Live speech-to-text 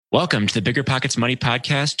Welcome to the Bigger Pockets Money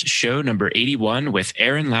Podcast, show number 81 with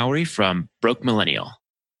Erin Lowry from Broke Millennial.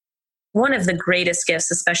 One of the greatest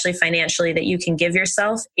gifts, especially financially, that you can give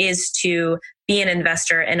yourself is to be an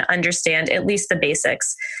investor and understand at least the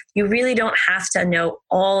basics. You really don't have to know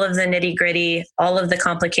all of the nitty gritty, all of the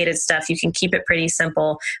complicated stuff. You can keep it pretty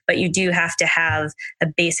simple, but you do have to have a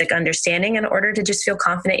basic understanding in order to just feel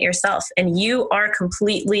confident yourself. And you are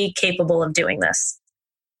completely capable of doing this.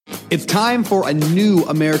 It's time for a new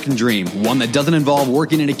American dream, one that doesn't involve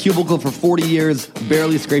working in a cubicle for 40 years,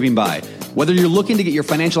 barely scraping by. Whether you're looking to get your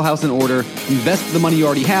financial house in order, invest the money you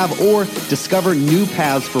already have, or discover new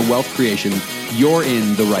paths for wealth creation, you're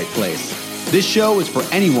in the right place. This show is for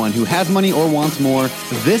anyone who has money or wants more.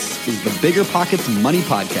 This is the Bigger Pockets Money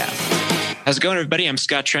Podcast. How's it going, everybody? I'm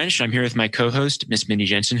Scott Trench. I'm here with my co-host, Miss Mindy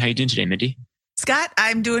Jensen. How are you doing today, Mindy? Scott,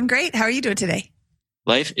 I'm doing great. How are you doing today?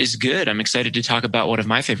 Life is good. I'm excited to talk about one of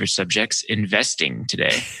my favorite subjects, investing,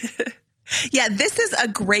 today. Yeah, this is a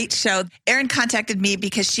great show. Erin contacted me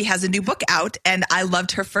because she has a new book out and I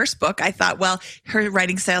loved her first book. I thought, well, her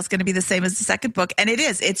writing style is going to be the same as the second book. And it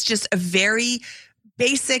is. It's just a very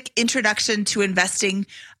basic introduction to investing.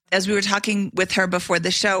 As we were talking with her before the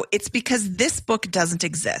show, it's because this book doesn't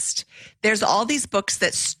exist. There's all these books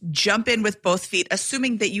that jump in with both feet,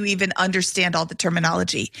 assuming that you even understand all the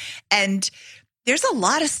terminology. And there's a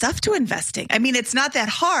lot of stuff to investing. I mean, it's not that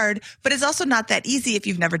hard, but it's also not that easy if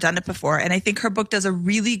you've never done it before. And I think her book does a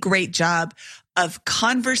really great job of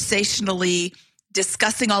conversationally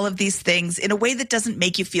discussing all of these things in a way that doesn't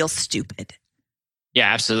make you feel stupid.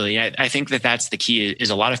 Yeah, absolutely. I think that that's the key is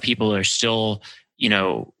a lot of people are still,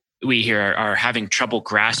 we here are having trouble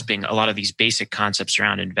grasping a lot of these basic concepts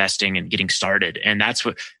around investing and getting started. And that's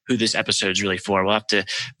who this episode is really for. We'll have to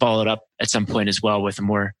follow it up at some point as well with a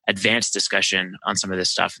more advanced discussion on some of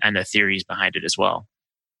this stuff and the theories behind it as well.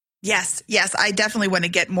 Yes. I definitely want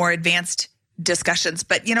to get more advanced discussions.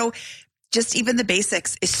 But, just even the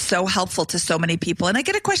basics is so helpful to so many people. And I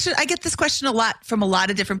get this question a lot from a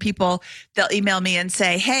lot of different people. They'll email me and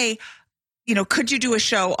say, hey, could you do a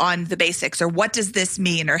show on the basics, or what does this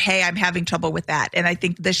mean? Or, hey, I'm having trouble with that. And I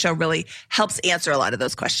think this show really helps answer a lot of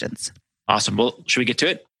those questions. Awesome. Well, should we get to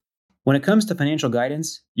it? When it comes to financial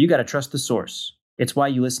guidance, you got to trust the source. It's why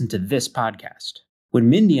you listen to this podcast. When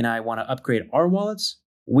Mindy and I want to upgrade our wallets,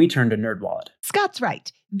 we turn to NerdWallet. Scott's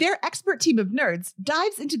right. Their expert team of nerds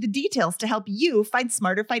dives into the details to help you find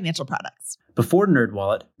smarter financial products. Before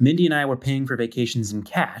NerdWallet, Mindy and I were paying for vacations in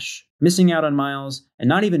cash, missing out on miles, and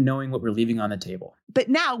not even knowing what we're leaving on the table. But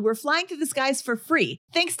now we're flying to the skies for free,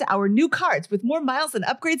 thanks to our new cards with more miles and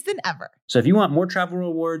upgrades than ever. So if you want more travel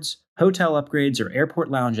rewards, hotel upgrades, or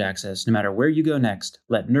airport lounge access, no matter where you go next,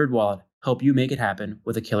 let NerdWallet help you make it happen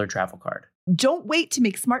with a killer travel card. Don't wait to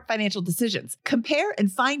make smart financial decisions. Compare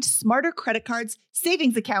and find smarter credit cards,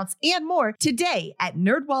 savings accounts, and more today at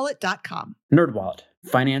nerdwallet.com. NerdWallet.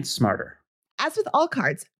 Finance smarter. As with all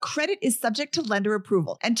cards, credit is subject to lender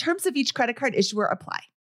approval, and terms of each credit card issuer apply.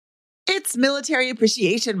 It's Military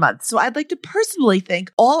Appreciation Month, so I'd like to personally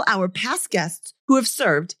thank all our past guests who have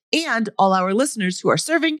served and all our listeners who are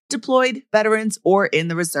serving, deployed, veterans, or in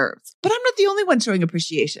the reserves. But I'm not the only one showing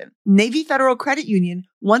appreciation. Navy Federal Credit Union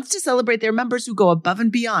wants to celebrate their members who go above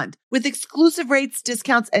and beyond with exclusive rates,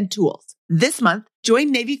 discounts, and tools. This month,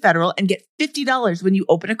 join Navy Federal and get $50 when you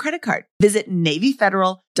open a credit card. Visit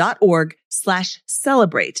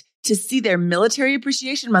NavyFederal.org/celebrate to see their Military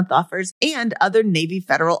Appreciation Month offers and other Navy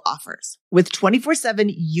Federal offers. With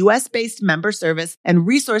 24/7 U.S.-based member service and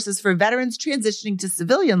resources for veterans transitioning to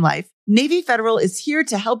civilian life, Navy Federal is here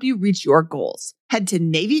to help you reach your goals. Head to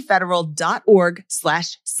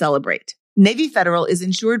NavyFederal.org/celebrate. Navy Federal is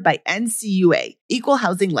insured by NCUA, Equal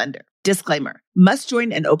Housing Lender. Disclaimer, must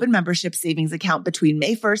join an open membership savings account between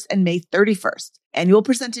May 1st and May 31st. Annual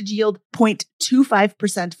percentage yield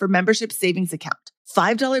 0.25% for membership savings account.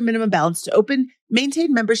 $5 minimum balance to open,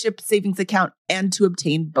 maintain membership savings account, and to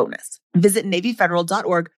obtain bonus. Visit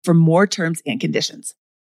NavyFederal.org for more terms and conditions.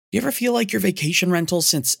 You ever feel like your vacation rental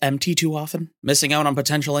sits empty too often? Missing out on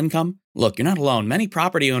potential income? Look, you're not alone. Many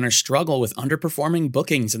property owners struggle with underperforming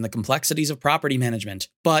bookings and the complexities of property management.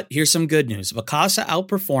 But here's some good news. Vacasa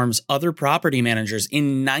outperforms other property managers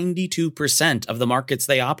in 92% of the markets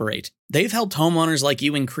they operate. They've helped homeowners like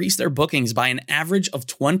you increase their bookings by an average of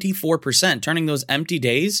 24%, turning those empty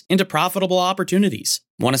days into profitable opportunities.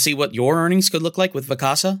 Want to see what your earnings could look like with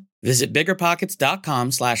Vacasa? Visit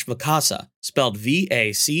biggerpockets.com/Vacasa, spelled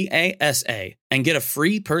VACASA, and get a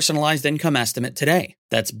free personalized income estimate today.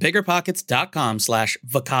 That's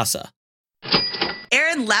biggerpockets.com/Vacasa.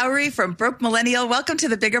 Erin Lowry from Broke Millennial, welcome to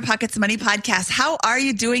the Bigger Pockets Money Podcast. How are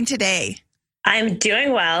you doing today? I'm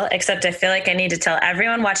doing well, except I feel like I need to tell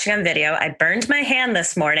everyone watching on video, I burned my hand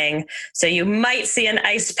this morning. So you might see an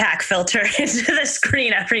ice pack filter into the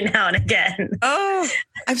screen every now and again. Oh,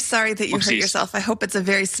 I'm sorry that you hurt yourself. I hope it's a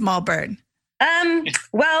very small burn.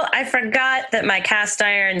 Well, I forgot that my cast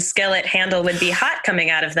iron skillet handle would be hot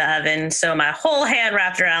coming out of the oven. So my whole hand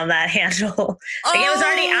wrapped around that handle. Like it was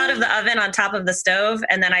already out of the oven on top of the stove.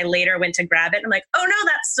 And then I later went to grab it. And I'm like, oh no,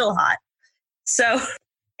 that's still hot. So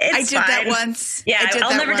I did that once. Yeah,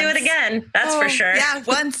 I'll never do it again. That's for sure. Yeah,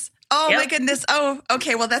 once. Oh my goodness. Oh,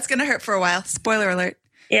 okay. Well, that's going to hurt for a while. Spoiler alert.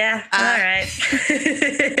 Yeah. All right.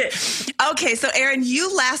 Okay. So Erin,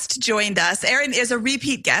 you last joined us. Erin is a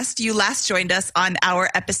repeat guest. You last joined us on our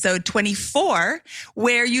episode 24,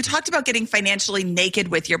 where you talked about getting financially naked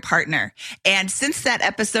with your partner. And since that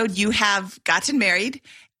episode, you have gotten married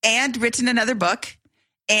and written another book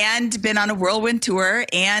and been on a whirlwind tour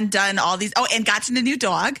and done all these. Oh, and gotten a new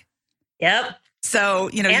dog. Yep. So,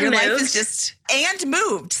 you know, and your moved. life is just, and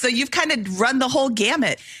moved. So you've kind of run the whole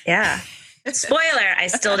gamut. Yeah. Spoiler, I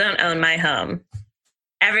still don't own my home.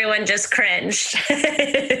 Everyone just cringed.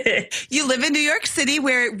 You live in New York City,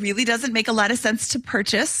 where it really doesn't make a lot of sense to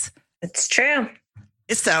purchase. It's true.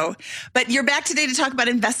 So, but you're back today to talk about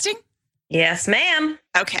investing? Yes, ma'am.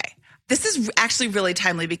 Okay. This is actually really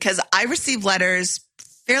timely because I receive letters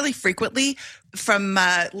fairly frequently from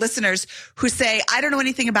listeners who say, I don't know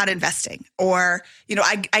anything about investing. Or, you know,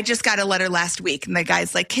 I just got a letter last week and the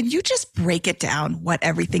guy's like, can you just break it down what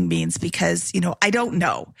everything means? Because, you know, I don't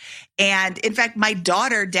know. And in fact, my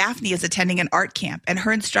daughter, Daphne, is attending an art camp, and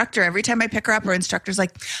her instructor, every time I pick her up, her instructor's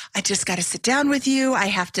like, I just got to sit down with you. I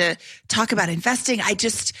have to talk about investing. I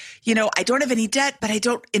just, you know, I don't have any debt, but I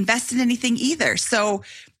don't invest in anything either. So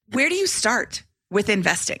where do you start with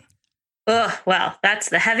investing? Oh, well, that's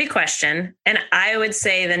the heavy question. And I would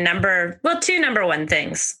say two number one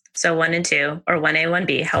things. So 1 and 2, or 1A,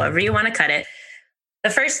 1B, however you want to cut it.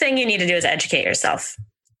 The first thing you need to do is educate yourself.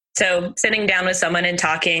 So sitting down with someone and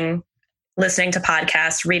talking, listening to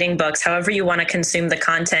podcasts, reading books, however you want to consume the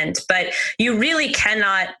content. But you really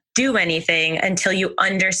cannot do anything until you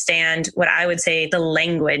understand what I would say the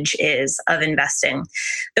language is of investing.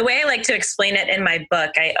 The way I like to explain it in my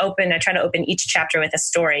book, I try to open each chapter with a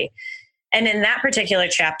story. And in that particular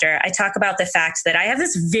chapter, I talk about the fact that I have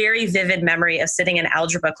this very vivid memory of sitting in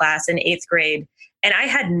algebra class in 8th grade. And I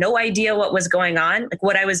had no idea what was going on, like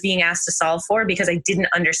what I was being asked to solve for, because I didn't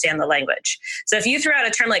understand the language. So if you threw out a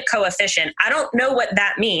term like coefficient, I don't know what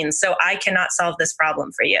that means, so I cannot solve this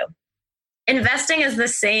problem for you. Investing is the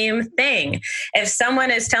same thing. If someone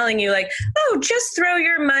is telling you like, oh, just throw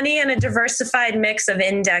your money in a diversified mix of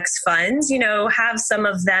index funds, you know, have some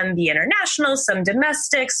of them be international, some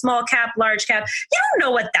domestic, small cap, large cap, you don't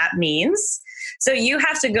know what that means. So you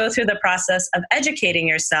have to go through the process of educating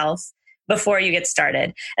yourself before you get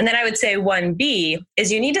started. And then I would say 1B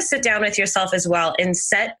is you need to sit down with yourself as well and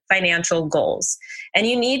set financial goals. And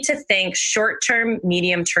you need to think short-term,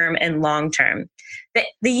 medium-term, and long-term.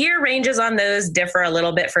 The year ranges on those differ a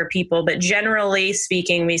little bit for people, but generally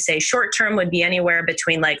speaking, we say short-term would be anywhere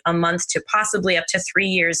between like a month to possibly up to 3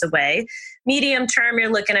 years away. Medium-term,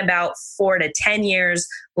 you're looking about 4 to 10 years,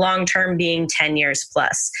 long-term being 10 years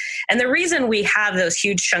plus. And the reason we have those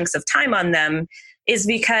huge chunks of time on them is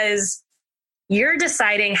because you're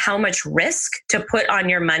deciding how much risk to put on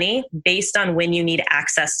your money based on when you need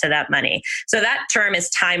access to that money. So that term is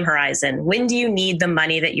time horizon. When do you need the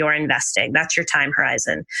money that you're investing? That's your time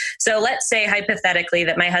horizon. So let's say hypothetically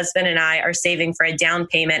that my husband and I are saving for a down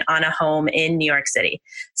payment on a home in New York City.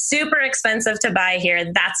 Super expensive to buy here.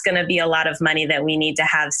 That's going to be a lot of money that we need to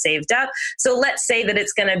have saved up. So let's say that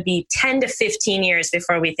it's going to be 10 to 15 years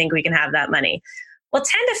before we think we can have that money. Well,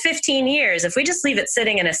 10 to 15 years, if we just leave it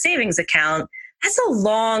sitting in a savings account, that's a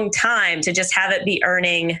long time to just have it be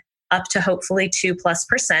earning up to hopefully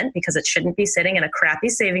 2+%, because it shouldn't be sitting in a crappy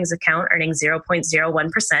savings account earning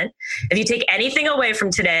 0.01%. If you take anything away from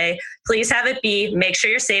today, please have it be, make sure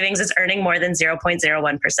your savings is earning more than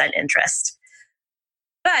 0.01% interest.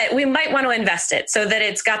 But we might want to invest it so that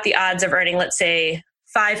it's got the odds of earning, let's say,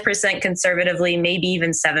 5% conservatively, maybe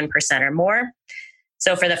even 7% or more.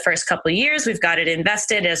 So for the first couple of years, we've got it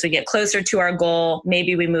invested. As we get closer to our goal,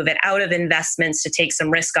 maybe we move it out of investments to take some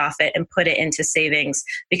risk off it and put it into savings,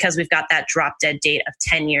 because we've got that drop dead date of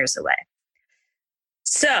 10 years away.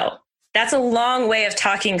 So that's a long way of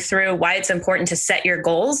talking through why it's important to set your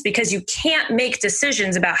goals, because you can't make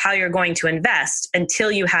decisions about how you're going to invest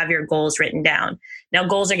until you have your goals written down. Now,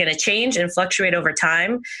 goals are going to change and fluctuate over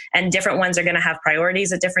time, and different ones are going to have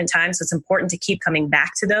priorities at different times. So it's important to keep coming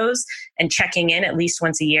back to those and checking in at least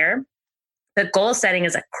once a year. But goal setting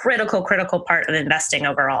is a critical part of investing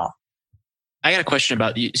overall. I got a question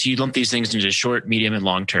about, so you lump these things into short, medium, and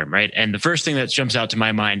long term, right? And the first thing that jumps out to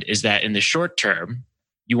my mind is that in the short term,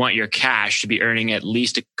 you want your cash to be earning at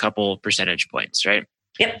least a couple percentage points, right?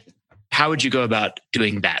 Yep. How would you go about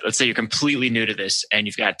doing that? Let's say you're completely new to this and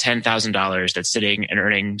you've got $10,000 that's sitting and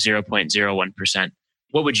earning 0.01%.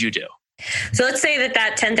 What would you do? So let's say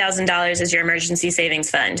that $10,000 is your emergency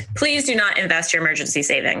savings fund. Please do not invest your emergency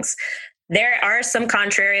savings. There are some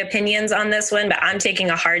contrary opinions on this one, but I'm taking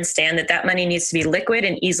a hard stand that money needs to be liquid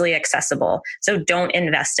and easily accessible. So don't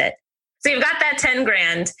invest it. So you've got that 10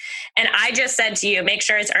 grand. And I just said to you, make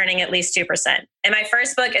sure it's earning at least 2%. In my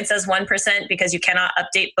first book, it says 1% because you cannot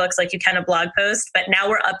update books like you can a blog post, but now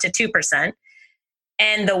we're up to 2%.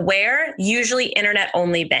 And the where, usually internet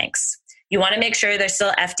only banks. You want to make sure they're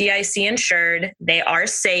still FDIC insured. They are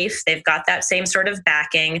safe. They've got that same sort of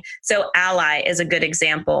backing. So Ally is a good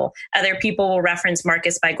example. Other people will reference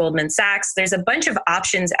Marcus by Goldman Sachs. There's a bunch of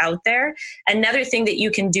options out there. Another thing that you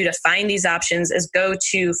can do to find these options is go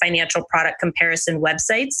to financial product comparison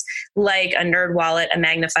websites like a NerdWallet, a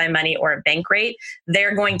Magnify Money, or a Bankrate.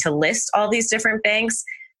 They're going to list all these different banks.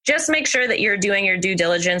 Just make sure that you're doing your due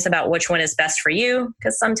diligence about which one is best for you,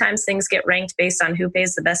 because sometimes things get ranked based on who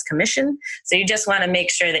pays the best commission. So you just want to make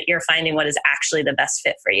sure that you're finding what is actually the best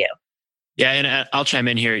fit for you. Yeah, and I'll chime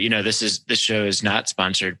in here. This show is not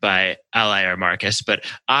sponsored by Ally or Marcus, but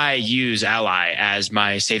I use Ally as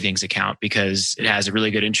my savings account because it has a really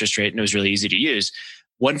good interest rate and it was really easy to use.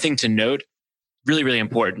 One thing to note, really, really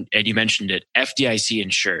important, and you mentioned it, FDIC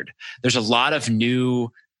insured. There's a lot of new,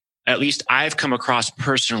 at least I've come across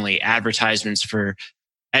personally, advertisements for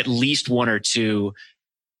at least one or two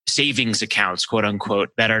savings accounts, quote unquote,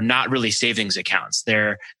 that are not really savings accounts.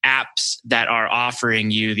 They're apps that are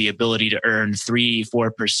offering you the ability to earn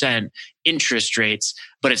 3-4% interest rates,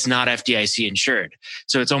 but it's not FDIC insured.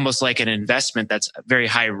 So it's almost like an investment that's very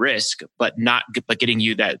high risk, but getting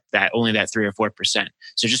you that only that 3 or 4%.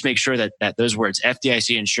 So just make sure that those words,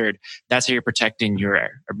 FDIC insured, that's how you're protecting your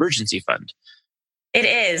emergency fund. It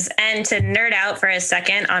is. And to nerd out for a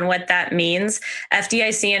second on what that means,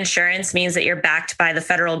 FDIC insurance means that you're backed by the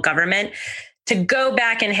federal government. To go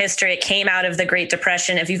back in history, it came out of the Great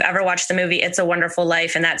Depression. If you've ever watched the movie It's a Wonderful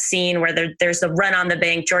Life, and that scene where there's the run on the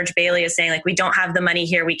bank, George Bailey is saying, like, we don't have the money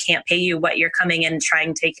here. We can't pay you what you're coming in and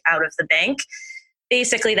trying to take out of the bank.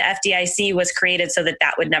 Basically, the FDIC was created so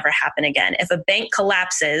that would never happen again. If a bank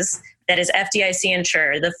collapses that is FDIC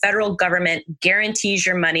insured, the federal government guarantees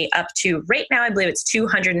your money up to, right now, I believe it's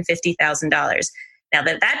 $250,000. Now,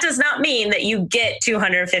 that does not mean that you get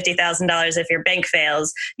 $250,000 if your bank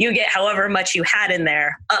fails. You get however much you had in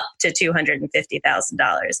there up to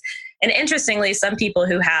 $250,000. And interestingly, some people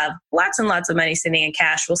who have lots and lots of money sitting in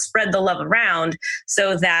cash will spread the love around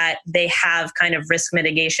so that they have kind of risk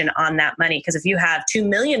mitigation on that money. Because if you have $2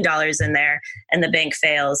 million in there and the bank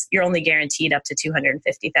fails, you're only guaranteed up to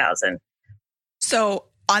 $250,000. So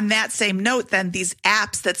on that same note, then these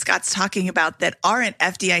apps that Scott's talking about that aren't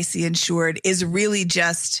FDIC insured is really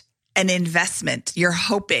just an investment. You're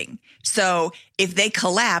hoping. So if they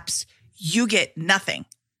collapse, you get nothing.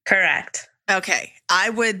 Correct. Okay. I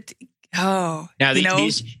would. Oh, now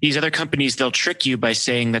these other companies, they'll trick you by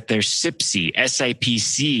saying that they're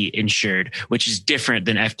SIPC insured, which is different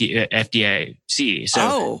than FDIC.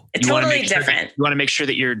 So it's totally different. You want to make sure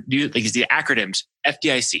that like the acronyms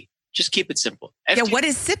FDIC. Just keep it simple. Yeah, what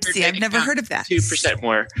is SIPC? I've never heard of that. 2%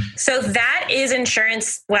 more. So that is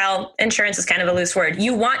insurance. Well, insurance is kind of a loose word.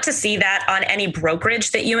 You want to see that on any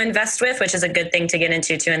brokerage that you invest with, which is a good thing to get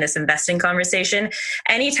into too in this investing conversation.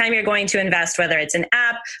 Anytime you're going to invest, whether it's an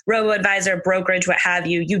app, robo-advisor, brokerage, what have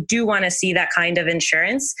you, you do want to see that kind of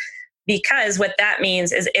insurance. Because what that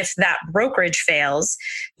means is if that brokerage fails,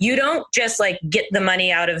 you don't just like get the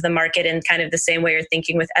money out of the market in kind of the same way you're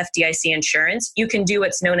thinking with FDIC insurance. You can do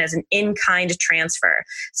what's known as an in-kind transfer.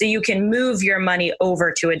 So you can move your money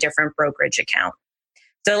over to a different brokerage account.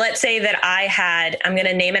 So let's say that I'm going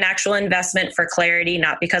to name an actual investment for clarity,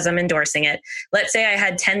 not because I'm endorsing it. Let's say I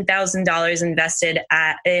had $10,000 invested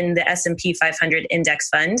in the S&P 500 index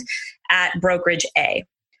fund at brokerage A.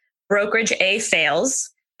 Brokerage A fails.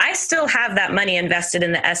 I still have that money invested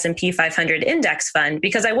in the S&P 500 index fund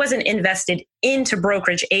because I wasn't invested into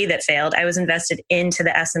brokerage A that failed. I was invested into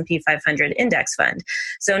the S&P 500 index fund.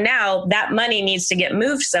 So now that money needs to get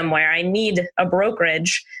moved somewhere. I need a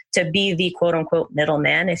brokerage to be the quote unquote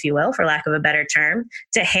middleman, if you will, for lack of a better term,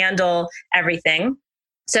 to handle everything.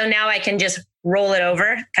 So now I can just roll it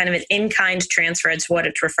over, kind of an in-kind transfer, it's what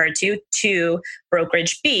it's referred to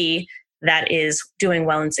brokerage B that is doing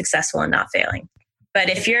well and successful and not failing. But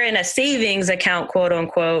if you're in a savings account, quote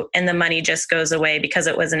unquote, and the money just goes away because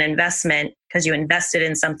it was an investment, because you invested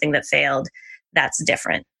in something that failed, that's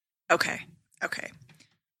different. Okay.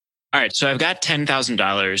 All right. So I've got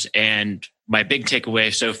 $10,000, and my big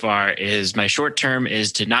takeaway so far is my short term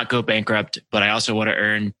is to not go bankrupt, but I also want to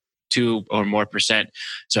earn 2% or more.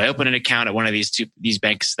 So I open an account at one of these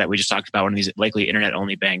banks that we just talked about, one of these likely internet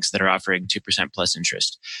only banks that are offering 2% plus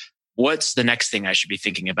interest. What's the next thing I should be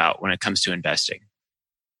thinking about when it comes to investing?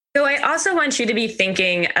 So I also want you to be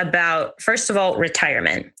thinking about, first of all,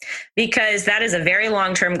 retirement, because that is a very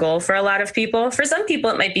long-term goal for a lot of people. For some people,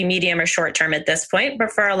 it might be medium or short-term at this point,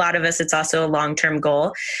 but for a lot of us, it's also a long-term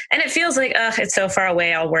goal. And it feels like, it's so far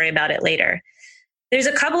away, I'll worry about it later. There's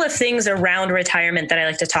a couple of things around retirement that I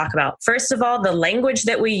like to talk about. First of all, the language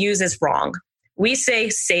that we use is wrong. We say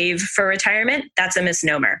save for retirement. That's a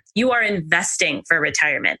misnomer. You are investing for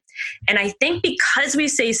retirement. And I think because we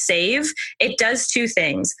say save, it does two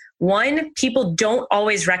things. One, people don't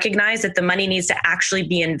always recognize that the money needs to actually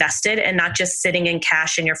be invested and not just sitting in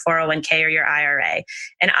cash in your 401k or your IRA.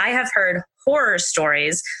 And I have heard horror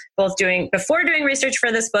stories, both before doing research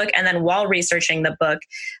for this book and then while researching the book,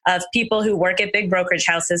 of people who work at big brokerage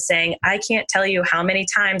houses saying, I can't tell you how many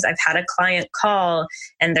times I've had a client call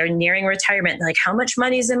and they're nearing retirement. Like, how much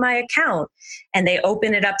money is in my account? And they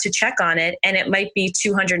open it up to check on it, and it might be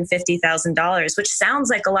 $250,000, which sounds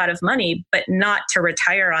like a lot of money, but not to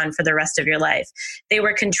retire on for the rest of your life. They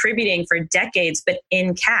were contributing for decades, but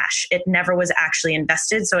in cash. It never was actually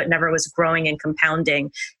invested, so it never was growing and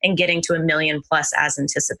compounding and getting to $1 million plus as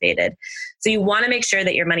anticipated. So you want to make sure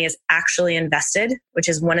that your money is actually invested, which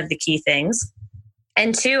is one of the key things.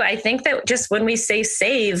 And two, I think that just when we say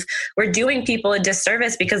save, we're doing people a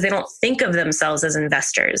disservice because they don't think of themselves as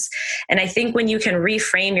investors. And I think when you can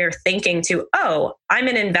reframe your thinking to, oh, I'm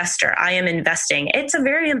an investor, I am investing, it's a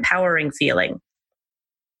very empowering feeling.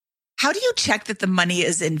 How do you check that the money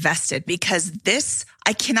is invested? Because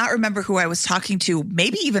I cannot remember who I was talking to,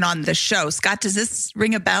 maybe even on the show. Scott, does this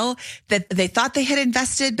ring a bell that they thought they had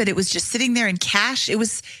invested, but it was just sitting there in cash? It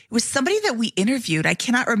was somebody that we interviewed. I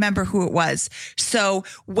cannot remember who it was. So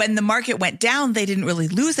when the market went down, they didn't really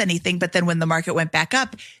lose anything. But then when the market went back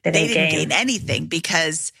up, they didn't gain anything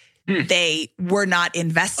because they were not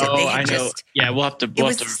invested. Oh, I know. Yeah, we'll have to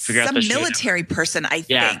figure out some military person, I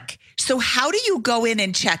think. So how do you go in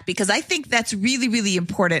and check? Because I think that's really, really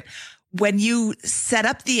important. When you set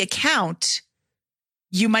up the account,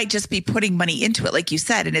 you might just be putting money into it, like you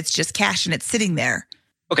said, and it's just cash and it's sitting there.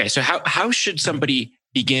 Okay, so how should somebody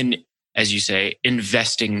begin, as you say,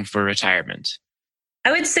 investing for retirement?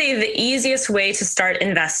 I would say the easiest way to start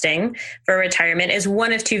investing for retirement is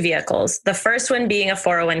one of two vehicles. The first one being a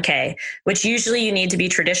 401k, which usually you need to be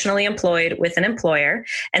traditionally employed with an employer.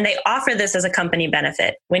 And they offer this as a company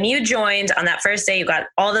benefit. When you joined on that first day, you got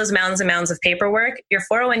all those mounds and mounds of paperwork. Your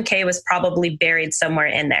 401k was probably buried somewhere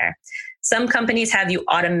in there. Some companies have you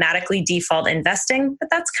automatically default investing,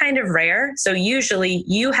 but that's kind of rare. So usually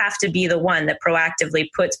you have to be the one that proactively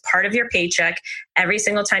puts part of your paycheck every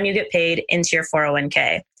single time you get paid into your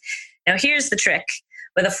 401k. Now, here's the trick.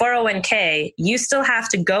 With a 401k, you still have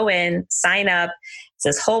to go in, sign up. It's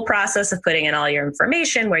this whole process of putting in all your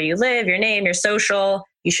information, where you live, your name, your social.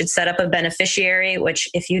 You should set up a beneficiary, which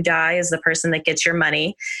if you die is the person that gets your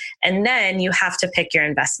money. And then you have to pick your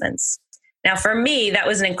investments. Now, for me, that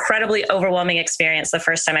was an incredibly overwhelming experience the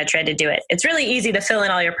first time I tried to do it. It's really easy to fill in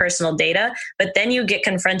all your personal data, but then you get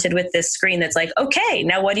confronted with this screen that's like, okay,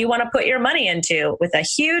 now what do you want to put your money into? With a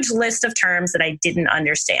huge list of terms that I didn't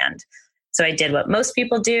understand. So I did what most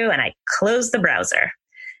people do, and I closed the browser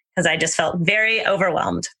because I just felt very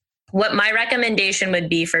overwhelmed. What my recommendation would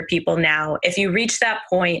be for people now, if you reach that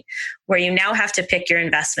point where you now have to pick your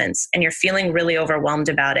investments and you're feeling really overwhelmed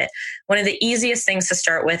about it, one of the easiest things to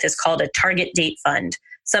start with is called a target date fund.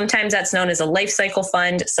 Sometimes that's known as a life cycle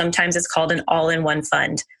fund. Sometimes it's called an all-in-one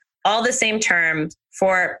fund. All the same term.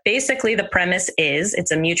 For basically the premise is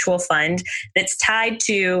it's a mutual fund that's tied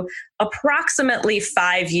to approximately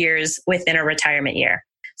 5 years within a retirement year.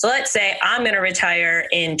 So let's say I'm going to retire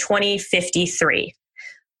in 2053.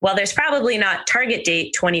 Well, there's probably not target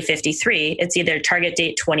date 2053. It's either target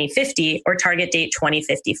date 2050 or target date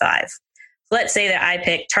 2055. Let's say that I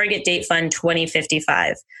pick target date fund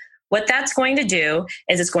 2055. What that's going to do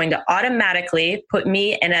is it's going to automatically put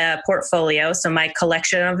me in a portfolio, so my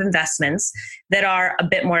collection of investments that are a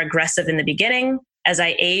bit more aggressive in the beginning. As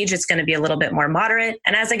I age, it's going to be a little bit more moderate.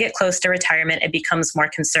 And as I get close to retirement, it becomes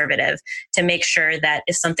more conservative to make sure that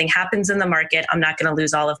if something happens in the market, I'm not going to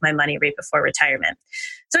lose all of my money right before retirement.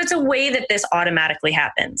 So it's a way that this automatically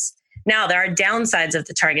happens. Now, there are downsides of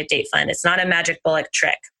the target date fund. It's not a magic bullet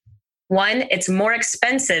trick. One, it's more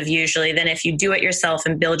expensive usually than if you do it yourself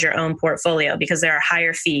and build your own portfolio because there are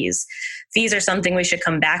higher fees. fees are something we should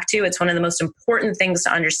come back to. It's one of the most important things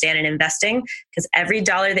to understand in investing, because every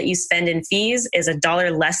dollar that you spend in fees is a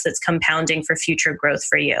dollar less that's compounding for future growth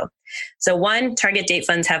for you. So 1, target date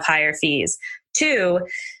funds have higher fees. 2,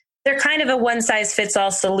 they're kind of a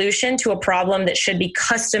one-size-fits-all solution to a problem that should be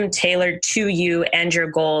custom tailored to you and your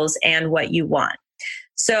goals and what you want.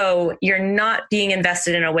 So you're not being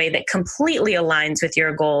invested in a way that completely aligns with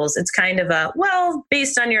your goals. It's kind of a, well,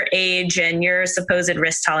 based on your age and your supposed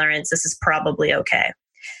risk tolerance, this is probably okay.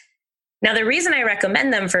 Now, the reason I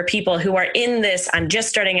recommend them for people who are in this, I'm just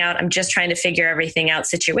starting out, I'm just trying to figure everything out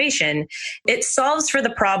situation, it solves for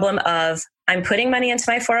the problem of, I'm putting money into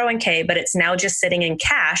my 401k, but it's now just sitting in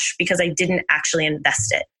cash because I didn't actually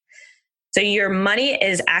invest it. So your money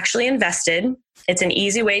is actually invested. It's an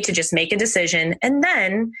easy way to just make a decision. And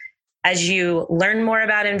then as you learn more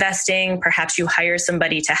about investing, perhaps you hire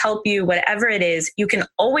somebody to help you, whatever it is, you can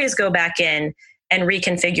always go back in and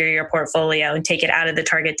reconfigure your portfolio and take it out of the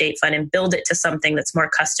target date fund and build it to something that's more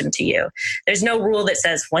custom to you. There's no rule that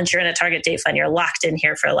says once you're in a target date fund, you're locked in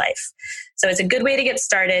here for life. So it's a good way to get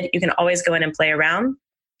started. You can always go in and play around.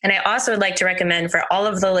 And I also would like to recommend for all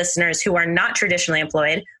of the listeners who are not traditionally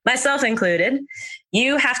employed, myself included,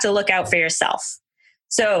 you have to look out for yourself.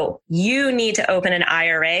 So you need to open an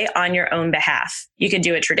IRA on your own behalf. You could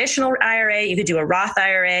do a traditional IRA. You could do a Roth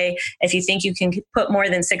IRA. If you think you can put more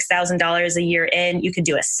than $6,000 a year in, you could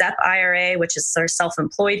do a SEP IRA, which is for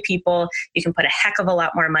self-employed people. You can put a heck of a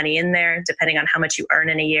lot more money in there, depending on how much you earn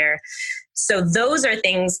in a year. So those are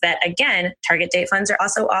things that, again, target date funds are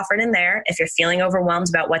also offered in there. If you're feeling overwhelmed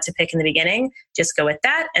about what to pick in the beginning, just go with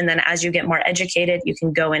that. And then as you get more educated, you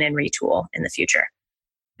can go in and retool in the future.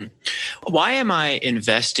 Why am I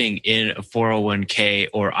investing in a 401k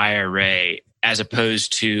or IRA as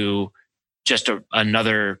opposed to just a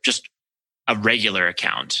regular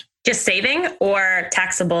account? Just saving or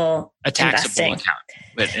taxable investing? Account,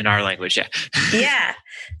 but in our language, yeah. Yeah.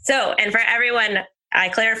 So, and for everyone, I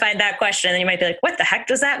clarified that question and you might be like, what the heck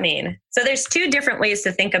does that mean? So there's 2 different ways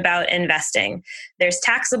to think about investing. There's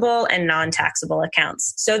taxable and non-taxable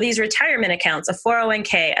accounts. So these retirement accounts, a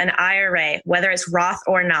 401k, an IRA, whether it's Roth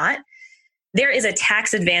or not, there is a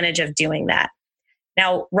tax advantage of doing that.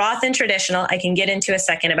 Now, Roth and traditional, I can get into a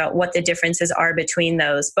second about what the differences are between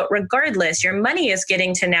those. But regardless, your money is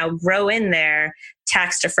getting to now grow in there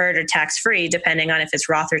tax deferred or tax free, depending on if it's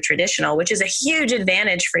Roth or traditional, which is a huge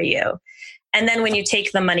advantage for you. And then when you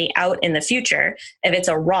take the money out in the future, if it's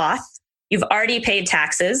a Roth, you've already paid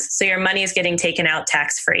taxes. So your money is getting taken out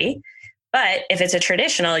tax-free. But if it's a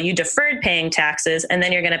traditional, you deferred paying taxes, and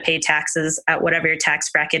then you're going to pay taxes at whatever your tax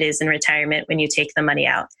bracket is in retirement when you take the money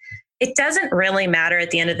out. It doesn't really matter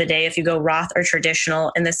at the end of the day if you go Roth or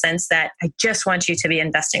traditional, in the sense that I just want you to be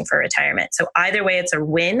investing for retirement. So either way, it's a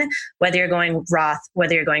win, whether you're going Roth,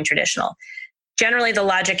 whether you're going traditional. Generally, the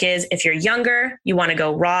logic is if you're younger, you want to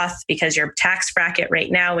go Roth because your tax bracket right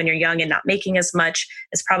now when you're young and not making as much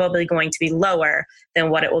is probably going to be lower than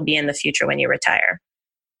what it will be in the future when you retire.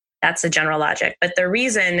 That's the general logic. But the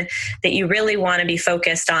reason that you really want to be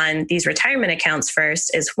focused on these retirement accounts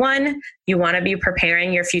first is 1, you want to be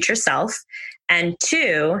preparing your future self. And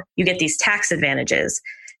 2, you get these tax advantages.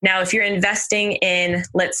 Now, if you're investing in,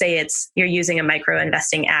 let's say you're using a micro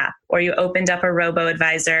investing app, or you opened up a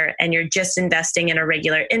robo-advisor and you're just investing in a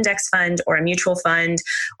regular index fund or a mutual fund,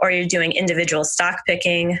 or you're doing individual stock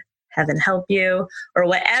picking, heaven help you, or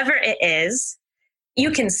whatever it is, you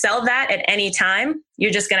can sell that at any time. You're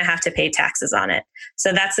just going to have to pay taxes on it.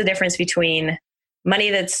 So that's the difference between money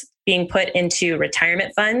that's being put into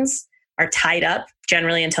retirement funds are tied up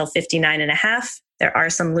generally until 59 and a half. There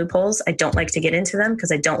are some loopholes. I don't like to get into them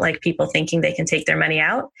because I don't like people thinking they can take their money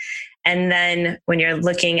out. And then when you're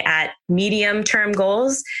looking at medium-term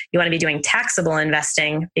goals, you want to be doing taxable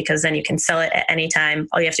investing because then you can sell it at any time.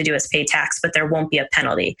 All you have to do is pay tax, but there won't be a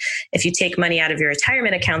penalty. If you take money out of your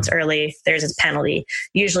retirement accounts early, there's a penalty.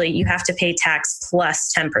 Usually you have to pay tax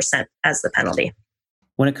plus 10% as the penalty.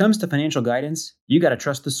 When it comes to financial guidance, you got to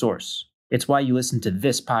trust the source. It's why you listen to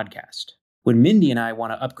this podcast. When Mindy and I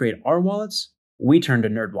want to upgrade our wallets, we turn to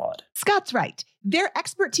NerdWallet. Scott's right. Their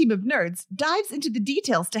expert team of nerds dives into the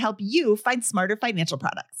details to help you find smarter financial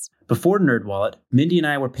products. Before NerdWallet, Mindy and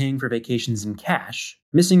I were paying for vacations in cash,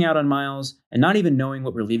 missing out on miles, and not even knowing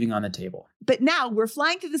what we're leaving on the table. But now we're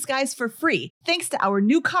flying through the skies for free, thanks to our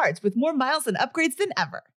new cards with more miles and upgrades than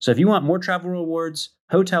ever. So if you want more travel rewards,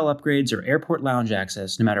 hotel upgrades, or airport lounge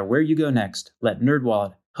access, no matter where you go next, let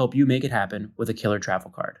NerdWallet help you make it happen with a killer travel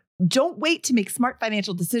card. Don't wait to make smart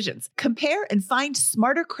financial decisions. Compare and find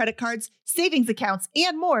smarter credit cards, savings accounts,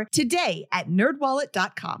 and more today at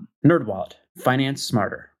nerdwallet.com. NerdWallet. Finance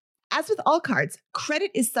smarter. As with all cards,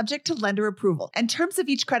 credit is subject to lender approval, and terms of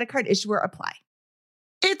each credit card issuer apply.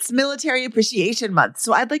 It's Military Appreciation Month,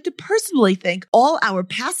 so I'd like to personally thank all our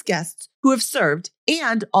past guests who have served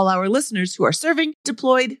and all our listeners who are serving,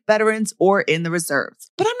 deployed, veterans, or in the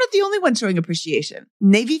reserves. But I'm not the only one showing appreciation.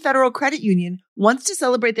 Navy Federal Credit Union wants to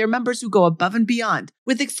celebrate their members who go above and beyond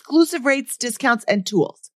with exclusive rates, discounts, and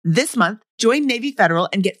tools. This month, join Navy Federal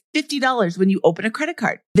and get $50 when you open a credit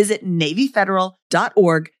card. Visit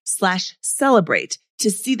NavyFederal.org/celebrate to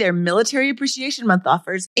see their Military Appreciation Month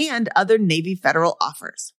offers and other Navy Federal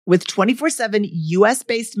offers. With 24/7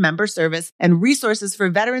 U.S.-based member service and resources for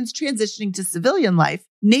veterans transitioning to civilian life,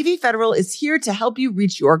 Navy Federal is here to help you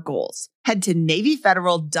reach your goals. Head to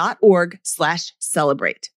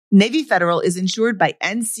NavyFederal.org/celebrate. Navy Federal is insured by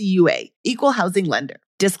NCUA, Equal Housing Lender.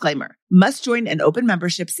 Disclaimer, must join an open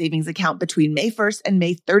membership savings account between May 1st and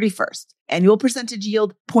May 31st. Annual percentage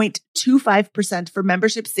yield 0.25% for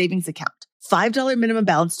membership savings account. $5 minimum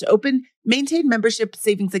balance to open, maintain membership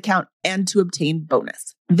savings account, and to obtain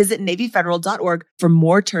bonus. Visit NavyFederal.org for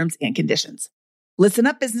more terms and conditions. Listen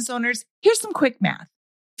up, business owners. Here's some quick math.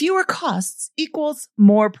 Fewer costs equals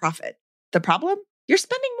more profit. The problem? You're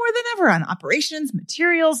spending more than ever on operations,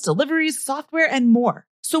 materials, deliveries, software, and more.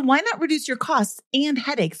 So why not reduce your costs and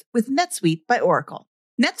headaches with NetSuite by Oracle?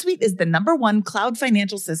 NetSuite is the #1 cloud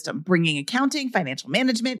financial system, bringing accounting, financial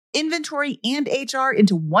management, inventory, and HR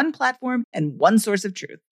into one platform and one source of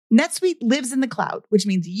truth. NetSuite lives in the cloud, which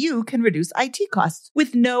means you can reduce IT costs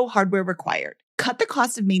with no hardware required. Cut the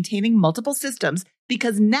cost of maintaining multiple systems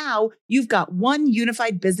because now you've got one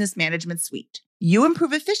unified business management suite. You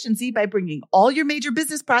improve efficiency by bringing all your major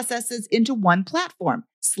business processes into one platform,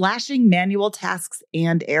 slashing manual tasks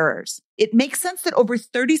and errors. It makes sense that over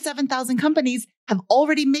 37,000 companies have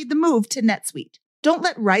already made the move to NetSuite. Don't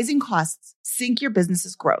let rising costs sink your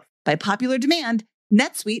business's growth. By popular demand,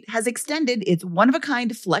 NetSuite has extended its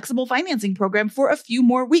one-of-a-kind flexible financing program for a few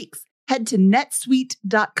more weeks. Head to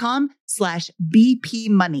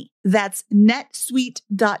netsuite.com/BPmoney. That's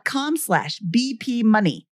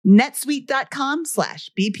netsuite.com/BPmoney.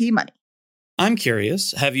 netsuite.com/BPmoney. I'm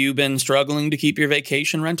curious, have you been struggling to keep your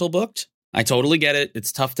vacation rental booked? I totally get it.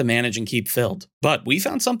 It's tough to manage and keep filled. But we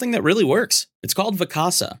found something that really works. It's called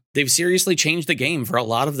Vacasa. They've seriously changed the game for a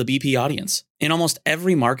lot of the BP audience. In almost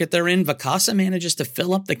every market they're in, Vacasa manages to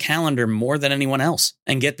fill up the calendar more than anyone else.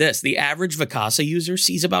 And get this, the average Vacasa user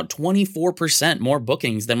sees about 24% more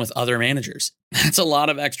bookings than with other managers. That's a lot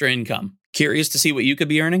of extra income. Curious to see what you could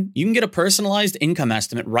be earning? You can get a personalized income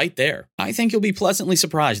estimate right there. I think you'll be pleasantly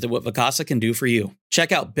surprised at what Vacasa can do for you.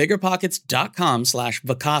 Check out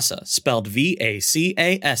biggerpockets.com/Vacasa, spelled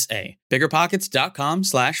VACASA.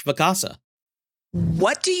 biggerpockets.com/Vacasa.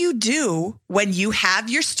 What do you do when you have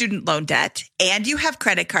your student loan debt and you have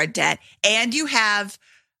credit card debt and you have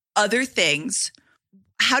other things?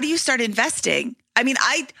 How do you start investing? I mean,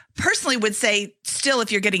 I personally would say still,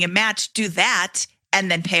 if you're getting a match, do that and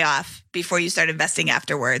then pay off before you start investing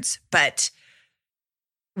afterwards. But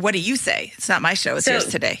what do you say? It's not my show. It's yours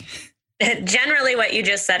today. Generally, what you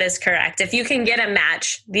just said is correct. If you can get a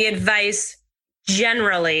match, the advice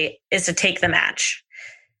generally is to take the match.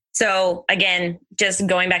 So again, just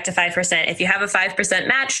going back to 5%, if you have a 5%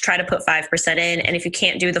 match, try to put 5% in. And if you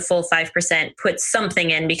can't do the full 5%, put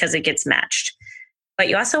something in because it gets matched. But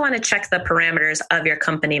you also want to check the parameters of your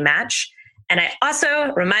company match. And I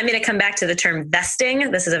also remind me to come back to the term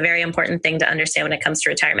vesting. This is a very important thing to understand when it comes to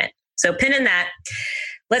retirement. So pin in that.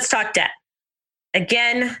 Let's talk debt.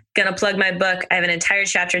 Again, going to plug my book. I have an entire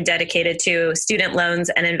chapter dedicated to student loans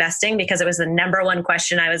and investing because it was the #1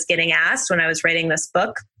 question I was getting asked when I was writing this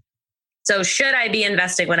book. So should I be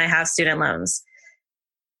investing when I have student loans?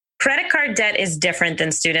 Credit card debt is different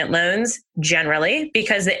than student loans generally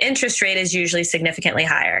because the interest rate is usually significantly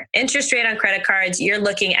higher. Interest rate on credit cards, you're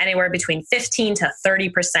looking anywhere between 15 to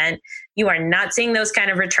 30%. You are not seeing those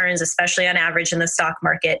kind of returns, especially on average in the stock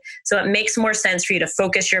market. So it makes more sense for you to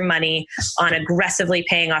focus your money on aggressively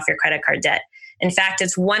paying off your credit card debt. In fact,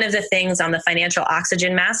 it's one of the things on the financial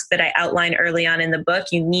oxygen mask that I outlined early on in the book.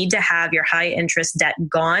 You need to have your high interest debt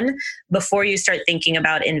gone before you start thinking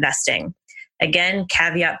about investing. Again,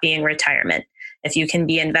 caveat being retirement. If you can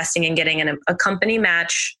be investing and getting a company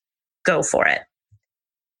match, go for it.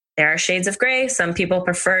 There are shades of gray. Some people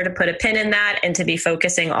prefer to put a pin in that and to be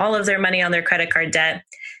focusing all of their money on their credit card debt.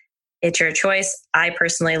 It's your choice. I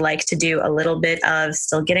personally like to do a little bit of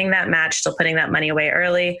still getting that match, still putting that money away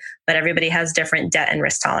early, but everybody has different debt and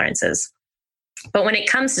risk tolerances. But when it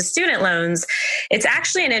comes to student loans, it's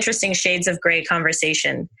actually an interesting shades of gray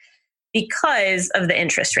conversation because of the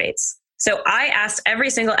interest rates. So I asked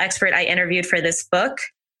every single expert I interviewed for this book,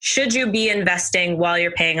 should you be investing while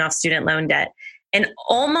you're paying off student loan debt? And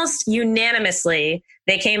almost unanimously,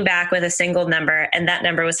 they came back with a single number, and that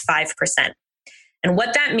number was 5%. And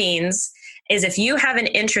what that means is if you have an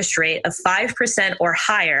interest rate of 5% or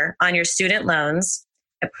higher on your student loans,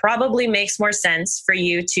 it probably makes more sense for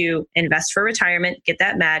you to invest for retirement, get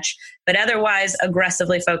that match, but otherwise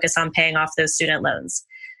aggressively focus on paying off those student loans.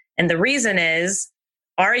 And the reason is,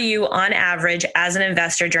 are you on average as an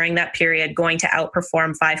investor during that period going to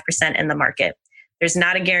outperform 5% in the market? There's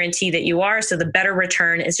not a guarantee that you are, so the better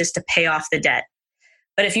return is just to pay off the debt.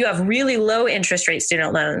 But if you have really low interest rate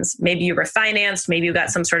student loans, maybe you refinanced, maybe you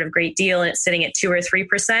got some sort of great deal and it's sitting at 2 or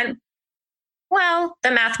 3%, well,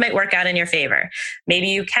 the math might work out in your favor. Maybe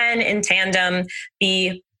you can, in tandem,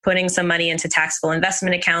 be putting some money into taxable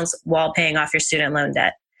investment accounts while paying off your student loan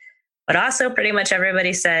debt. But also, pretty much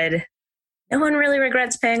everybody said, no one really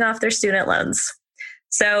regrets paying off their student loans.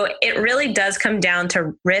 So it really does come down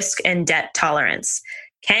to risk and debt tolerance.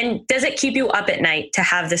 Does it keep you up at night to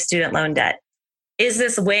have the student loan debt? Is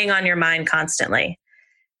this weighing on your mind constantly?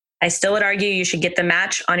 I still would argue you should get the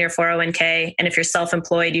match on your 401k. And if you're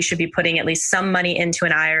self-employed, you should be putting at least some money into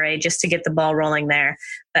an IRA just to get the ball rolling there.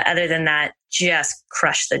 But other than that, just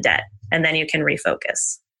crush the debt and then you can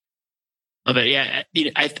refocus. But yeah,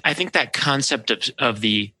 I think that concept of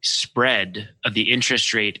the spread of the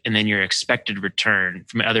interest rate and then your expected return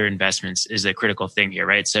from other investments is a critical thing here,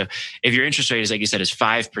 right? So if your interest rate is, like you said, is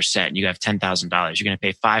 5%, you have $10,000, you're going to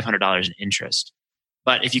pay $500 in interest.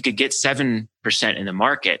 But if you could get 7% in the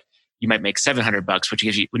market, you might make $700,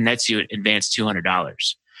 which nets you advance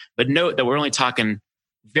 $200. But note that we're only talking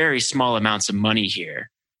very small amounts of money here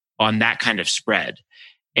on that kind of spread.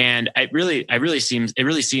 And it really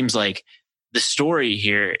seems like the story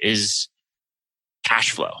here is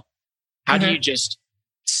cash flow. How do you just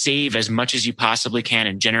save as much as you possibly can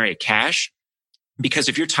and generate cash? Because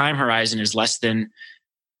if your time horizon is less than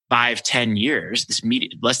 5-10 years,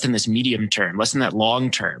 less than this medium term, less than that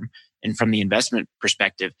long term, and from the investment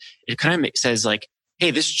perspective, it kind of says like,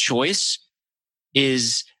 hey, this choice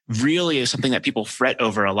is really something that people fret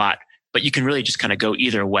over a lot, but you can really just kind of go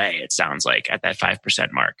either way, it sounds like, at that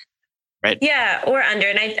 5% mark. Right? Yeah, or under.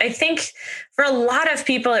 And I think for a lot of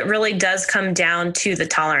people, it really does come down to the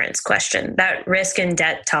tolerance question, that risk and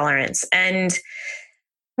debt tolerance. And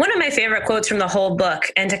one of my favorite quotes from the whole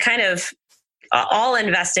book, and to kind of all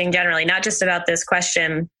investing generally, not just about this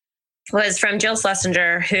question, was from Jill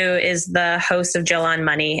Schlesinger, who is the host of Jill on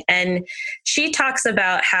Money. And she talks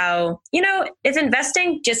about how, if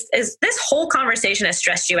investing just is, this whole conversation has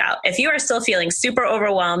stressed you out. If you are still feeling super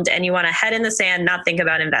overwhelmed and you want to head in the sand, not think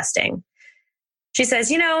about investing. She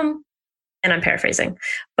says, and I'm paraphrasing,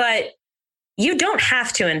 but you don't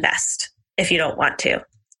have to invest if you don't want to,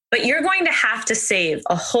 but you're going to have to save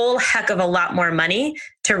a whole heck of a lot more money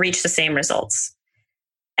to reach the same results.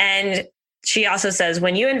 And she also says,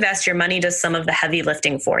 when you invest, your money does some of the heavy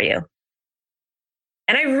lifting for you.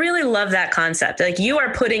 And I really love that concept. Like, you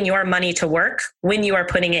are putting your money to work when you are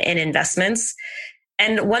putting it in investments.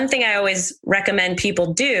 And one thing I always recommend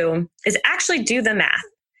people do is actually do the math.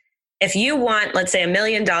 If you want, let's say $1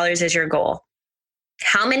 million is your goal,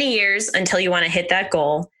 how many years until you want to hit that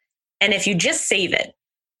goal? And if you just save it,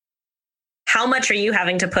 how much are you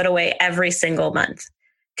having to put away every single month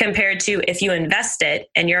compared to if you invest it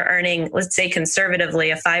and you're earning, let's say conservatively,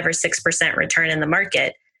 a 5 or 6% return in the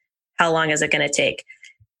market? How long is it going to take?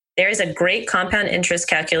 There is a great compound interest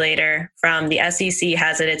calculator from the SEC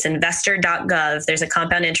has it. It's investor.gov. There's a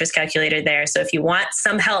compound interest calculator there. So if you want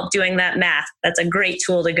some help doing that math, that's a great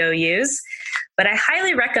tool to go use. But I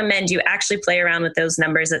highly recommend you actually play around with those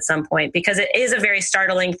numbers at some point, because it is a very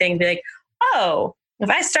startling thing to be like, oh, if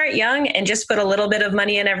I start young and just put a little bit of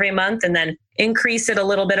money in every month and then increase it a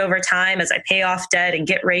little bit over time as I pay off debt and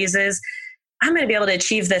get raises, I'm going to be able to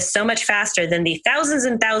achieve this so much faster than the thousands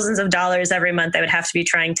and thousands of dollars every month I would have to be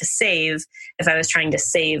trying to save if I was trying to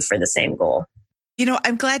save for the same goal.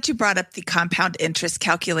 I'm glad you brought up the compound interest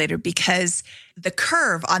calculator, because the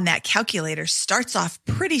curve on that calculator starts off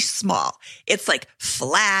pretty small. It's like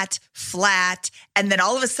flat, and then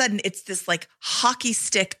all of a sudden it's this like hockey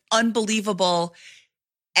stick, unbelievable.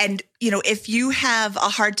 And, if you have a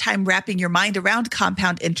hard time wrapping your mind around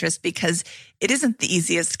compound interest, because it isn't the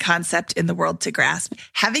easiest concept in the world to grasp,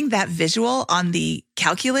 having that visual on the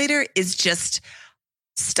calculator is just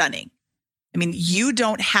stunning. I mean, you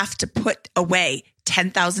don't have to put away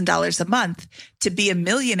 $10,000 a month to be a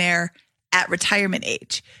millionaire at retirement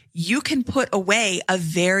age. You can put away a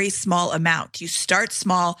very small amount. You start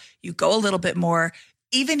small, you go a little bit more.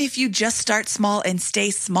 Even if you just start small and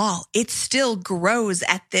stay small, it still grows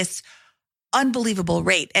at this unbelievable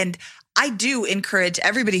rate. And I do encourage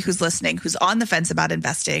everybody who's listening, who's on the fence about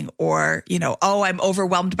investing or, I'm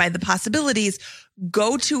overwhelmed by the possibilities,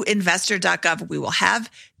 go to investor.gov. We will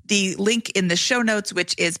have the link in the show notes,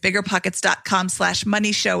 which is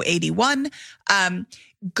biggerpockets.com/moneyshow81.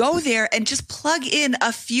 Go there and just plug in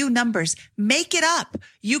a few numbers. Make it up.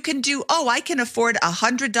 You can do, I can afford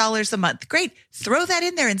 $100 a month. Great. Throw that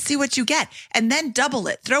in there and see what you get. And then double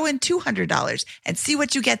it. Throw in $200 and see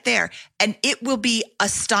what you get there. And it will be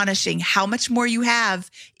astonishing how much more you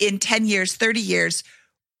have in 10 years, 30 years,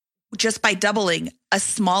 just by doubling a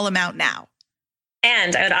small amount now.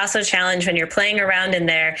 And I would also challenge when you're playing around in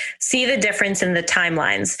there, see the difference in the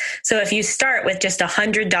timelines. So if you start with just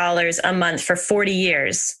 $100 a month for 40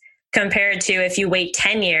 years, compared to if you wait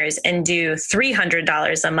 10 years and do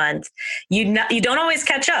 $300 a month, you don't always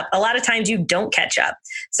catch up. A lot of times you don't catch up.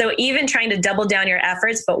 So even trying to double down your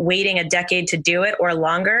efforts, but waiting a decade to do it or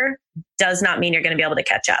longer does not mean you're going to be able to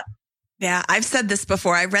catch up. Yeah, I've said this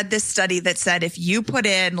before. I read this study that said if you put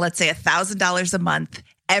in, let's say, $1,000 a month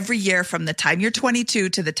every year from the time you're 22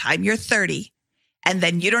 to the time you're 30, and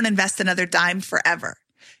then you don't invest another dime forever,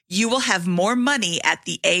 you will have more money at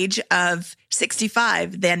the age of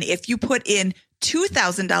 65 than if you put in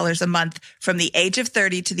 $2,000 a month from the age of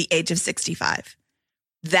 30 to the age of 65.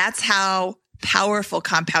 That's how powerful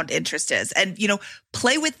compound interest is. And,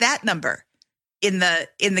 play with that number in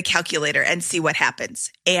the calculator and see what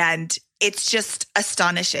happens. And it's just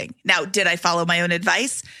astonishing. Now, did I follow my own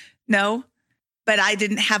advice? No. But I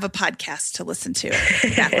didn't have a podcast to listen to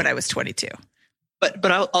back when I was 22. But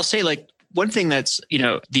I'll say, like, one thing that's,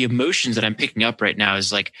 the emotions that I'm picking up right now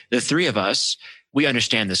is like the three of us, we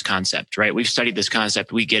understand this concept, right? We've studied this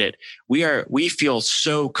concept. We get it. We feel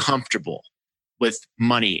so comfortable with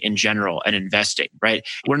money in general and investing, right?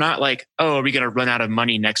 We're not like, are we going to run out of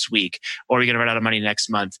money next week? Or are we going to run out of money next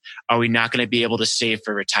month? Are we not going to be able to save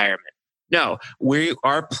for retirement? No,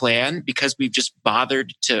 our plan, because we've just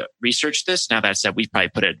bothered to research this. Now that said, we've probably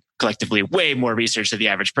put in collectively way more research than the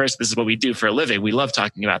average person. This is what we do for a living. We love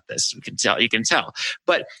talking about this. You can tell.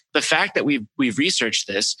 But the fact that we've researched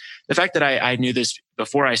this, the fact that I knew this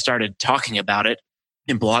before I started talking about it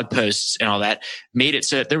in blog posts and all that, made it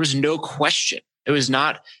so that there was no question. It was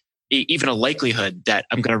not even a likelihood that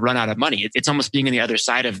I'm going to run out of money. It's almost being on the other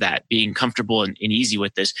side of that, being comfortable and easy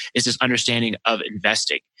with this, is this understanding of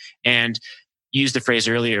investing. And use the phrase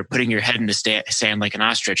earlier, putting your head in the sand like an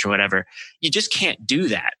ostrich or whatever. You just can't do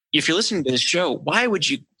that. If you're listening to this show, why would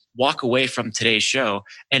you walk away from today's show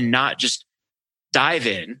and not just dive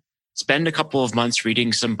in, spend a couple of months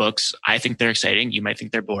reading some books? I think they're exciting. You might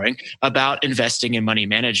think they're boring, about investing in money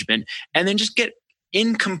management, and then just get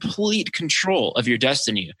in complete control of your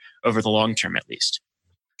destiny over the long term, at least.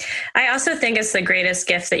 I also think it's the greatest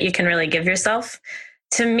gift that you can really give yourself.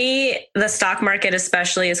 To me, the stock market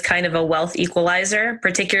especially is kind of a wealth equalizer,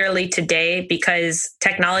 particularly today, because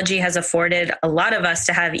technology has afforded a lot of us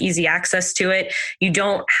to have easy access to it. You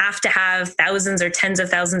don't have to have thousands or tens of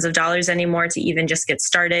thousands of dollars anymore to even just get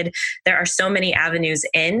started. There are so many avenues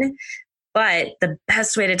in. But the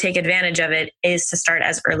best way to take advantage of it is to start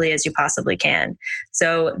as early as you possibly can.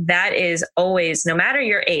 So that is always, no matter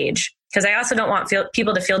your age, because I also don't want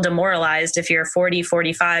people to feel demoralized if you're 40,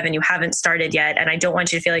 45 and you haven't started yet. And I don't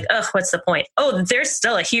want you to feel like, what's the point? There's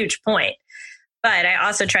still a huge point. But I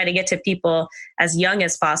also try to get to people as young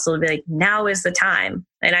as possible to be like, now is the time.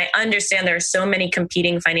 And I understand there are so many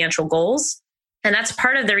competing financial goals. And that's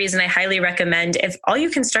part of the reason I highly recommend, if all you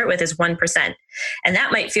can start with is 1%. And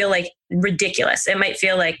that might feel like ridiculous. It might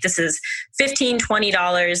feel like this is $15,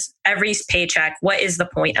 $20 every paycheck. What is the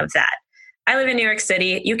point of that? I live in New York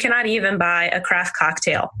City. You cannot even buy a craft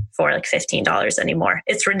cocktail for like $15 anymore.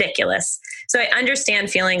 It's ridiculous. So I understand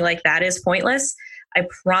feeling like that is pointless. I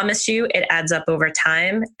promise you it adds up over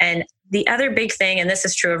time. And the other big thing, and this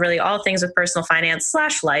is true of really all things with personal finance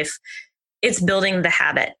 / life, it's building the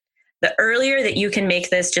habit. The earlier that you can make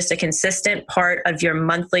this just a consistent part of your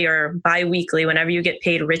monthly or biweekly, whenever you get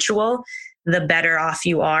paid ritual, the better off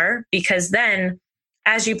you are. Because then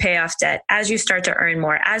as you pay off debt, as you start to earn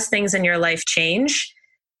more, as things in your life change,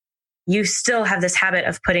 you still have this habit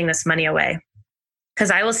of putting this money away. Because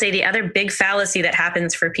I will say the other big fallacy that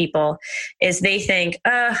happens for people is they think,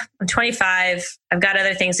 I'm 25, I've got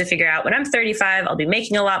other things to figure out. When I'm 35, I'll be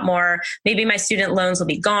making a lot more. Maybe my student loans will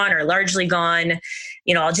be gone or largely gone.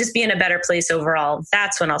 I'll just be in a better place overall.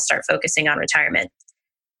 That's when I'll start focusing on retirement.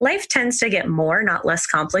 Life tends to get more, not less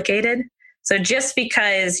complicated. So just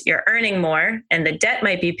because you're earning more and the debt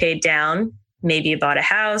might be paid down, maybe you bought a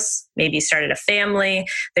house, maybe you started a family,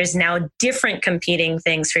 there's now different competing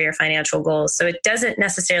things for your financial goals. So it doesn't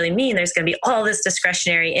necessarily mean there's going to be all this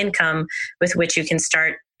discretionary income with which you can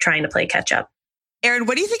start trying to play catch up. Erin,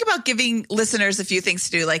 what do you think about giving listeners a few things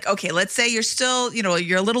to do? Like, okay, let's say you're still,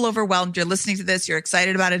 you're a little overwhelmed. You're listening to this. You're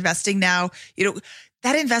excited about investing now.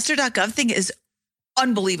 That investor.gov thing is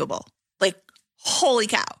unbelievable. Like, holy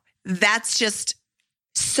cow. That's just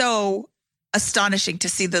so astonishing to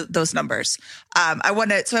see those numbers. I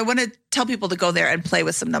want to tell people to go there and play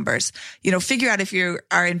with some numbers. Figure out if you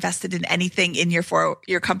are invested in anything in your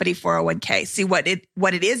company 401k. See what it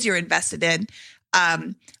is you're invested in.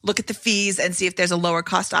 Look at the fees and see if there's a lower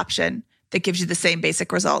cost option that gives you the same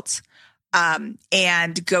basic results.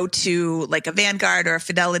 And go to like a Vanguard or a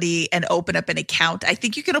Fidelity and open up an account. I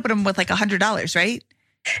think you can open them with like $100, right?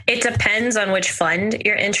 It depends on which fund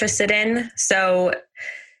you're interested in. So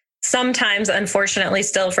sometimes, unfortunately,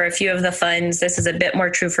 still for a few of the funds, this is a bit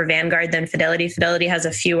more true for Vanguard than Fidelity. Fidelity has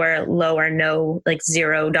a fewer, low or no, like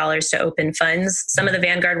 $0 to open funds. Some of the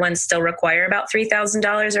Vanguard ones still require about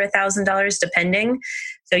 $3,000 or $1,000, depending.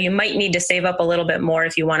 So you might need to save up a little bit more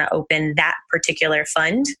if you want to open that particular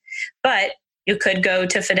fund. But you could go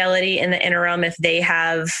to Fidelity in the interim if they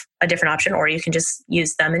have a different option, or you can just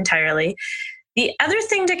use them entirely. The other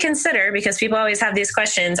thing to consider, because people always have these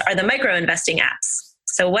questions, are the micro investing apps.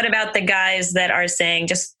 So what about the guys that are saying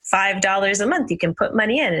just $5 a month, you can put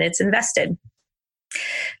money in and it's invested?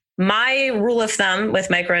 My rule of thumb with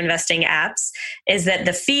micro investing apps is that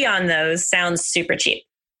the fee on those sounds super cheap.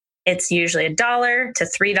 It's usually $1 to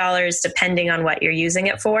 $3, depending on what you're using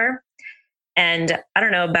it for. And I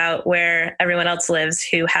don't know about where everyone else lives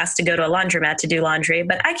who has to go to a laundromat to do laundry,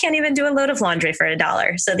 but I can't even do a load of laundry for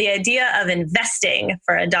 $1. So the idea of investing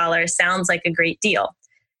for $1 sounds like a great deal.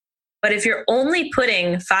 But if you're only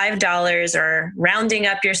putting $5 or rounding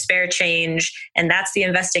up your spare change, and that's the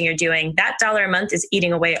investing you're doing, that $1 a month is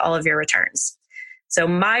eating away all of your returns. So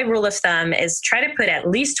my rule of thumb is try to put at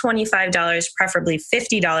least $25, preferably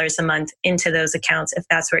 $50 a month into those accounts if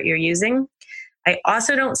that's what you're using. I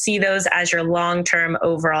also don't see those as your long-term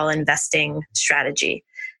overall investing strategy.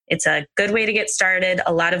 It's a good way to get started.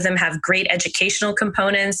 A lot of them have great educational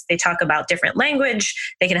components. They talk about different language.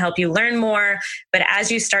 They can help you learn more. But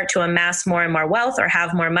as you start to amass more and more wealth or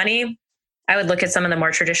have more money, I would look at some of the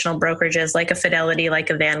more traditional brokerages like a Fidelity, like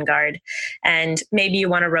a Vanguard. And maybe you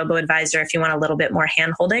want a robo-advisor if you want a little bit more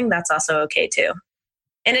hand-holding. That's also okay too.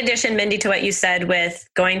 In addition, Mindy, to what you said with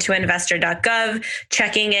going to investor.gov,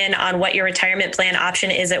 checking in on what your retirement plan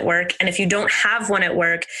option is at work. And if you don't have one at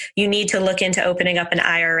work, you need to look into opening up an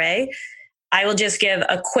IRA. I will just give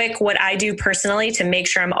a quick what I do personally to make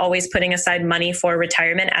sure I'm always putting aside money for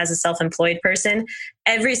retirement as a self-employed person.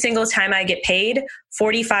 Every single time I get paid,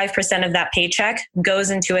 45% of that paycheck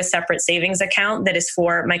goes into a separate savings account that is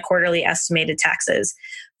for my quarterly estimated taxes.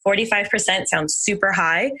 45% sounds super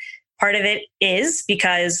high. Part of it is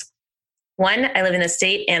because, one, I live in the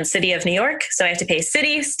state and city of New York, so I have to pay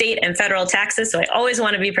city, state, and federal taxes. So I always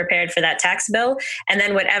want to be prepared for that tax bill. And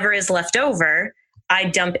then whatever is left over, I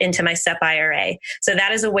dump into my SEP IRA. So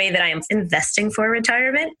that is a way that I am investing for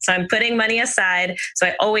retirement. So I'm putting money aside. So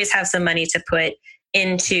I always have some money to put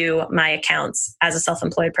into my accounts as a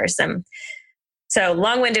self-employed person. So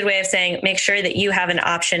long-winded way of saying, make sure that you have an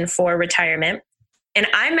option for retirement. And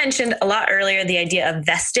I mentioned a lot earlier the idea of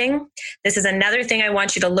vesting. This is another thing I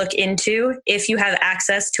want you to look into if you have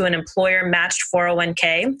access to an employer-matched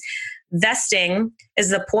 401k. Vesting is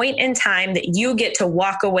the point in time that you get to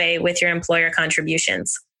walk away with your employer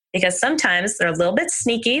contributions. Because sometimes they're a little bit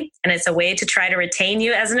sneaky and it's a way to try to retain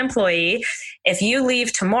you as an employee. If you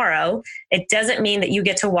leave tomorrow, it doesn't mean that you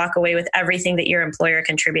get to walk away with everything that your employer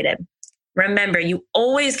contributed. Remember, you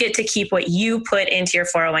always get to keep what you put into your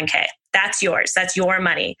 401k. That's yours. That's your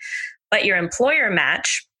money. But your employer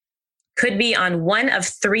match could be on one of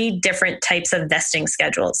 3 different types of vesting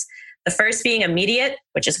schedules. The first being immediate,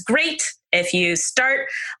 which is great. If you start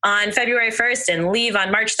on February 1st and leave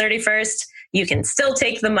on March 31st, you can still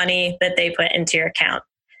take the money that they put into your account.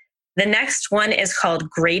 The next one is called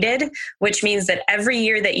graded, which means that every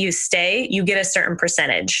year that you stay, you get a certain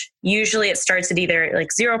percentage. Usually it starts at either like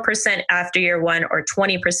 0% after year 1 or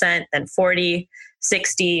 20%, then 40,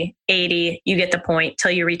 60, 80. You get the point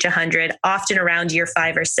till you reach 100, often around year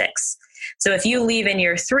 5 or 6. So if you leave in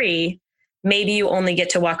year 3, maybe you only get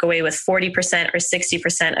to walk away with 40% or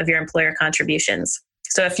 60% of your employer contributions.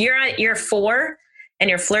 So if you're at year 4, and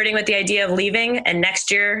you're flirting with the idea of leaving, and next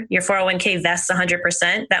year your 401k vests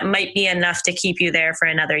 100%, that might be enough to keep you there for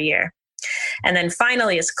another year. And then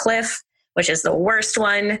finally is cliff, which is the worst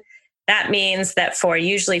one. That means that for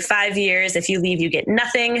usually 5 years, if you leave, you get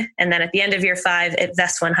nothing. And then at the end of year 5, it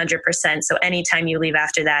vests 100%. So anytime you leave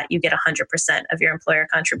after that, you get 100% of your employer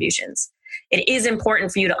contributions. it is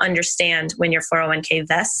important for you to understand when your 401k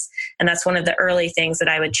vests. And that's one of the early things that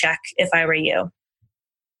I would check if I were you.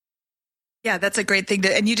 Yeah, that's a great thing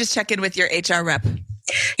and you just check in with your HR rep.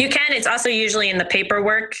 You can. It's also usually in the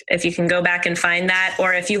paperwork, if you can go back and find that.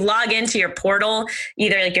 Or if you log into your portal,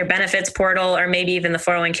 either like your benefits portal or maybe even the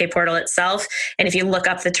 401k portal itself. And if you look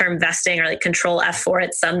up the term vesting or like control F for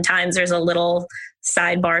it, sometimes there's a little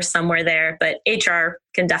sidebar somewhere there. But HR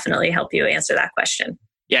can definitely help you answer that question.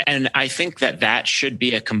 Yeah. And I think that should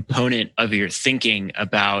be a component of your thinking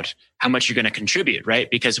about how much you're going to contribute, right?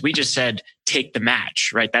 Because we just said, take the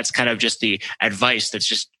match, right? That's kind of just the advice that's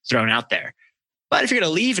just thrown out there. But if you're going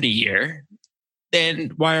to leave in a year,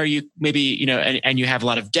 then why are you maybe, and you have a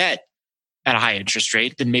lot of debt at a high interest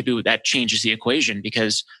rate, then maybe that changes the equation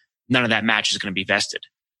because none of that match is going to be vested.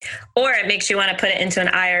 Or it makes you want to put it into an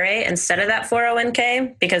IRA instead of that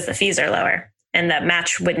 401k because the fees are lower and that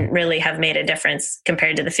match wouldn't really have made a difference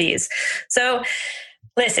compared to the fees. So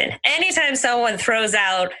listen, anytime someone throws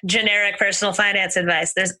out generic personal finance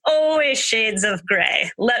advice, there's always shades of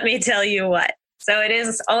gray. Let me tell you what. So it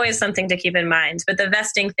is always something to keep in mind. But the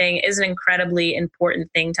vesting thing is an incredibly important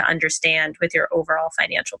thing to understand with your overall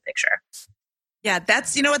financial picture. Yeah,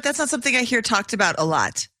 that's not something I hear talked about a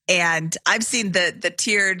lot. And I've seen the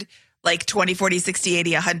tiered like 20, 40, 60,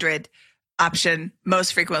 80, 100 option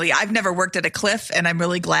most frequently. I've never worked at a cliff, and I'm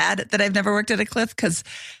really glad that I've never worked at a cliff because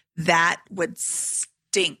that would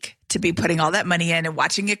stink to be putting all that money in and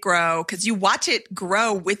watching it grow, because you watch it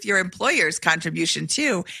grow with your employer's contribution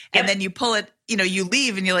too. And then you pull it, you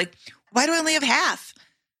leave and you're like, why do I only have half?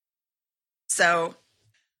 So,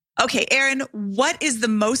 okay, Erin, what is the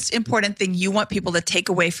most important thing you want people to take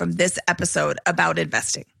away from this episode about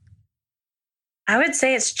investing? I would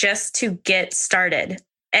say it's just to get started.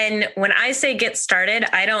 And when I say get started,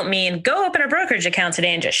 I don't mean go open a brokerage account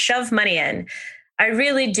today and just shove money in. I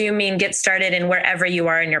really do mean get started in wherever you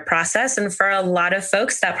are in your process. And for a lot of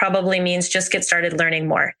folks, that probably means just get started learning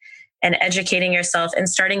more and educating yourself and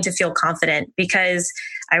starting to feel confident. Because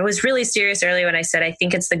I was really serious earlier when I said, I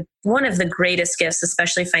think it's one of the greatest gifts,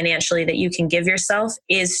 especially financially, that you can give yourself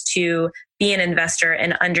is to be an investor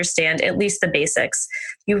and understand at least the basics.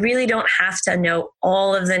 You really don't have to know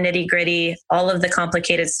all of the nitty gritty, all of the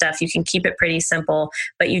complicated stuff. You can keep it pretty simple,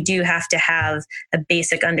 but you do have to have a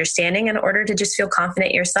basic understanding in order to just feel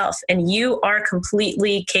confident yourself. And you are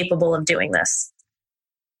completely capable of doing this.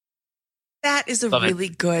 That is a really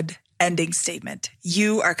good ending statement.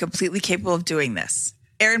 You are completely capable of doing this.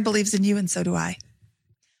 Erin believes in you, and so do I.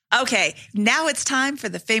 Okay, now it's time for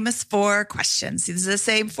the famous 4 questions. These are the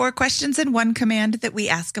same 4 questions and 1 command that we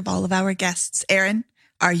ask of all of our guests. Erin,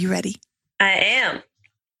 are you ready? I am.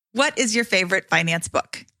 What is your favorite finance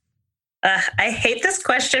book? I hate this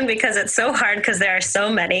question because it's so hard because there are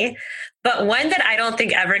so many. But one that I don't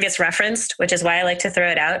think ever gets referenced, which is why I like to throw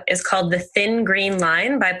it out, is called The Thin Green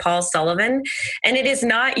Line by Paul Sullivan. And it is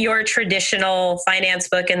not your traditional finance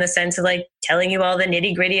book in the sense of like telling you all the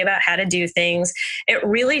nitty gritty about how to do things. It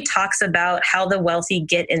really talks about how the wealthy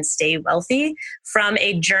get and stay wealthy from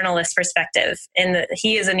a journalist perspective. And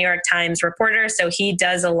he is a New York Times reporter, so he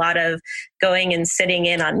does a lot of going and sitting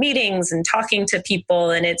in on meetings and talking to people.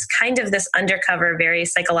 And it's kind of this undercover, very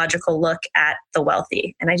psychological look at the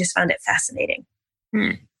wealthy. And I just found it fascinating.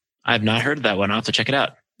 I've not heard of that one. I'll have to check it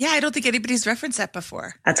out. Yeah, I don't think anybody's referenced that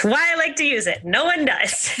before. That's why I like to use it. No one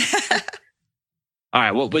does. All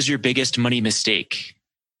right. What was your biggest money mistake?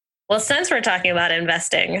 Well, since we're talking about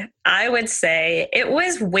investing, I would say it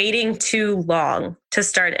was waiting too long to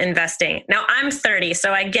start investing. Now, I'm 30,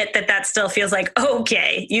 so I get that still feels like,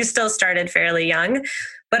 okay, you still started fairly young,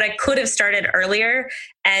 but I could have started earlier.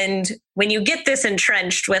 And when you get this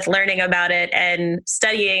entrenched with learning about it and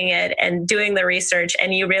studying it and doing the research,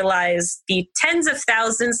 and you realize the tens of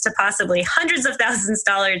thousands to possibly hundreds of thousands of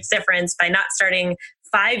dollars difference by not starting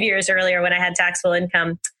 5 years earlier when I had taxable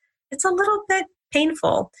income, it's a little bit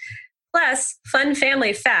painful. Plus, fun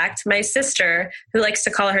family fact, my sister, who likes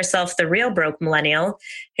to call herself the real broke millennial,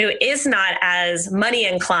 who is not as money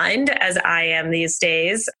inclined as I am these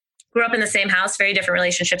days, grew up in the same house, very different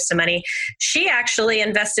relationships to money. She actually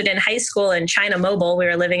invested in high school in China Mobile. We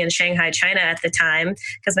were living in Shanghai, China at the time,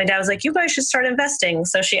 because my dad was like, you guys should start investing.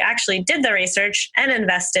 So she actually did the research and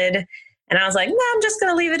invested. And I was like, no, I'm just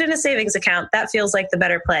going to leave it in a savings account. That feels like the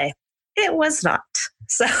better play. It was not.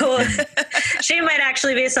 So she might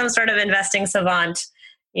actually be some sort of investing savant,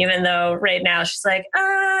 even though right now she's like,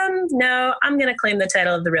 no, I'm going to claim the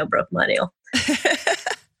title of the real broke millennial.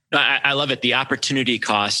 I love it. The opportunity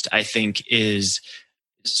cost, I think, is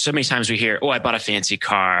so many times we hear, I bought a fancy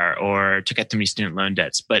car or took out too many student loan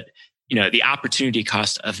debts. But, the opportunity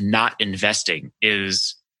cost of not investing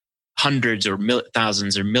is hundreds or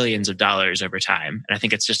thousands or millions of dollars over time. And I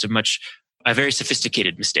think it's just a very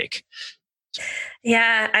sophisticated mistake.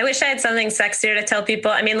 Yeah, I wish I had something sexier to tell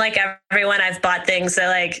people. I mean, like everyone, I've bought things that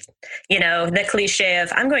like, the cliche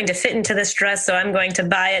of I'm going to fit into this dress, so I'm going to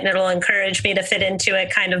buy it and it'll encourage me to fit into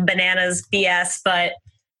it kind of bananas BS. But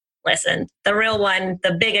listen, the real one,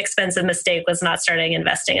 the big expensive mistake was not starting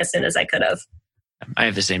investing as soon as I could have. I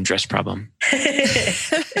have the same dress problem. I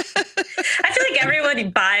feel like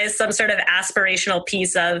everyone buys some sort of aspirational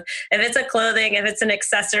piece of, if it's a clothing, if it's an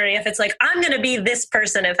accessory, if it's like, I'm going to be this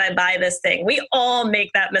person if I buy this thing. We all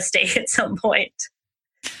make that mistake at some point.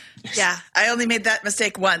 Yeah, I only made that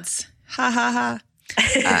mistake once. Ha ha ha.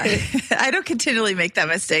 I don't continually make that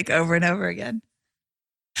mistake over and over again.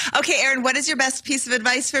 Okay, Erin, what is your best piece of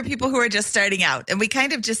advice for people who are just starting out? And we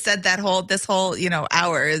kind of just said this whole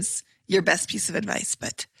hour is your best piece of advice,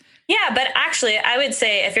 but yeah, but actually I would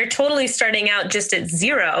say if you're totally starting out just at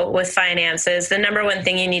zero with finances, the number one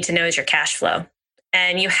thing you need to know is your cash flow.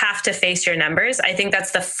 And you have to face your numbers. I think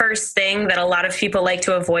that's the first thing that a lot of people like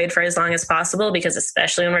to avoid for as long as possible, because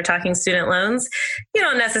especially when we're talking student loans, you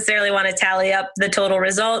don't necessarily want to tally up the total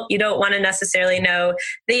result. You don't want to necessarily know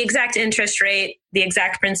the exact interest rate, the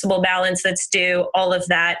exact principal balance that's due, all of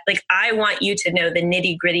that. Like, I want you to know the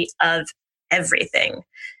nitty gritty of everything.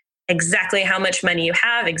 Exactly how much money you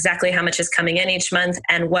have, exactly how much is coming in each month,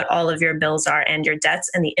 and what all of your bills are and your debts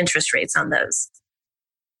and the interest rates on those.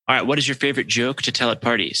 All right. What is your favorite joke to tell at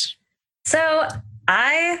parties? So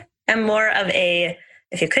I am more of a,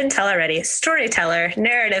 if you couldn't tell already, storyteller,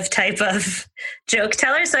 narrative type of joke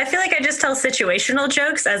teller. So I feel like I just tell situational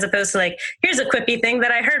jokes as opposed to like, here's a quippy thing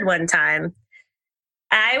that I heard one time.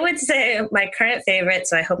 I would say my current favorite,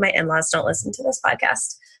 so I hope my in-laws don't listen to this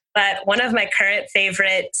podcast, but one of my current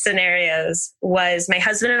favorite scenarios was my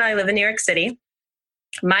husband and I live in New York City.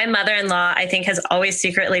 My mother-in-law, I think, has always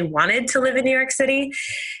secretly wanted to live in New York City.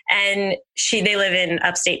 And they live in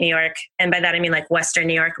upstate New York. And by that, I mean like Western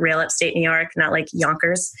New York, real upstate New York, not like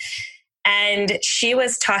Yonkers. And she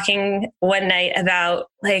was talking one night about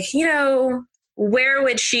like, where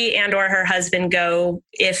would she and or her husband go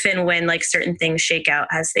if and when like certain things shake out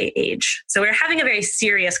as they age. So we're having a very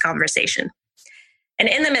serious conversation. And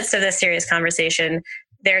in the midst of this serious conversation,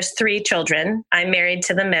 there's 3 children. I'm married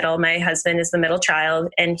to the middle. My husband is the middle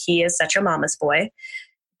child, and he is such a mama's boy,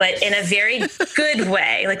 but in a very good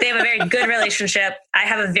way. Like, they have a very good relationship. I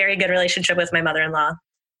have a very good relationship with my mother-in-law.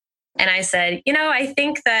 And I said, I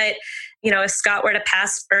think that, if Scott were to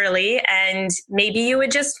pass early and maybe you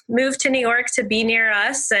would just move to New York to be near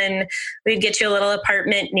us and we'd get you a little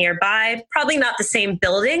apartment nearby, probably not the same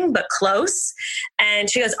building, but close.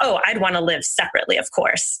 And she goes, oh, I'd want to live separately, of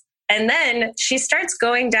course. And then she starts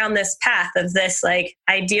going down this path of this like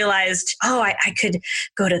idealized, I could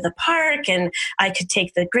go to the park and I could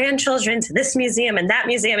take the grandchildren to this museum and that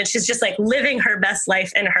museum. And she's just like living her best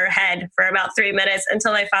life in her head for about 3 minutes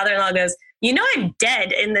until my father-in-law goes, I'm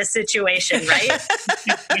dead in this situation, right?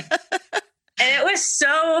 And it was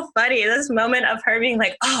so funny, this moment of her being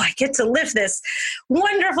like, I get to live this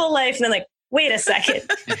wonderful life. And then like, wait a second,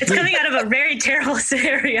 it's coming out of a very terrible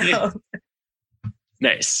scenario.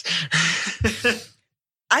 Nice.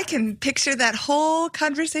 I can picture that whole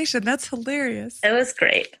conversation. That's hilarious. It was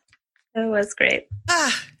great.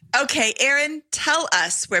 Okay, Erin, tell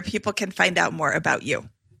us where people can find out more about you.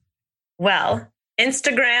 Well,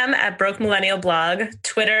 Instagram at Broke Millennial Blog,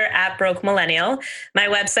 Twitter at Broke Millennial. My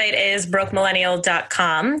website is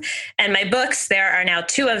brokemillennial.com. And my books, there are now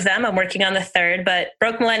 2 of them. I'm working on the 3rd, but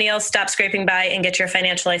Broke Millennial, Stop Scraping By and Get Your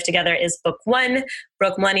Financial Life Together is book 1.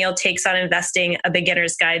 Broke Millennial Takes on Investing, A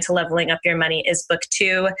Beginner's Guide to Leveling Up Your Money is book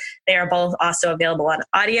 2. They are both also available on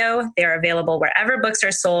audio. They are available wherever books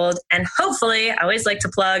are sold. And hopefully, I always like to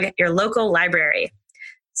plug your local library.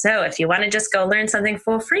 So if you want to just go learn something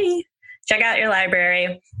for free, check out your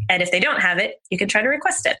library. And if they don't have it, you can try to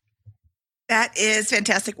request it. That is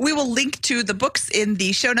fantastic. We will link to the books in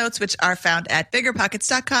the show notes, which are found at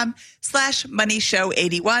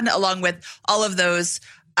biggerpockets.com/moneyshow81, along with all of those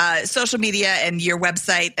social media and your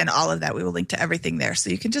website and all of that. We will link to everything there.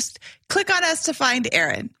 So you can just click on us to find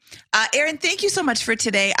Erin. Erin, thank you so much for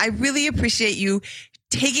today. I really appreciate you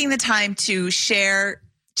taking the time to share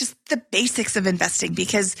just the basics of investing,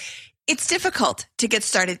 because it's difficult to get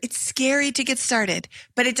started. It's scary to get started,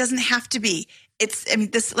 but it doesn't have to be.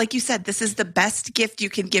 This, like you said, this is the best gift you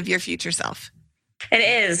can give your future self. It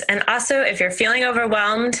is. And also, if you're feeling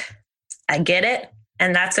overwhelmed, I get it.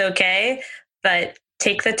 And that's okay. But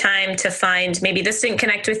Take the time to find, maybe this didn't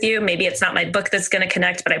connect with you. Maybe it's not my book that's going to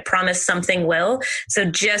connect, but I promise something will. So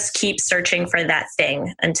just keep searching for that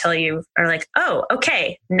thing until you are like, oh,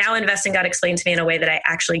 okay, now investing got explained to me in a way that I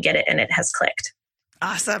actually get it and it has clicked.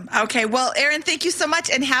 Awesome. Okay. Well, Erin, thank you so much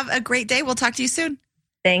and have a great day. We'll talk to you soon.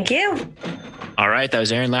 Thank you. All right. That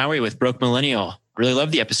was Erin Lowry with Broke Millennial. Really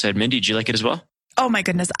loved the episode. Mindy, did you like it as well? Oh my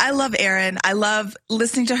goodness. I love Erin. I love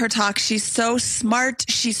listening to her talk. She's so smart.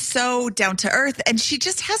 She's so down to earth, and she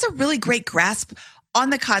just has a really great grasp on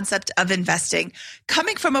the concept of investing,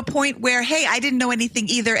 coming from a point where, hey, I didn't know anything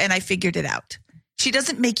either and I figured it out. She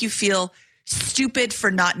doesn't make you feel stupid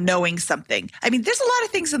for not knowing something. I mean, there's a lot of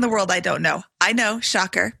things in the world I don't know. I know,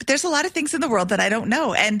 shocker, but there's a lot of things in the world that I don't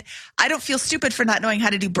know. And I don't feel stupid for not knowing how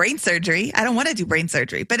to do brain surgery. I don't want to do brain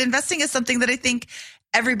surgery, but investing is something that I think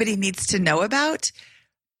everybody needs to know about.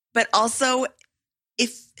 But also,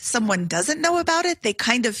 if someone doesn't know about it, they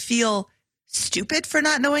kind of feel stupid for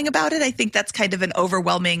not knowing about it. I think that's kind of an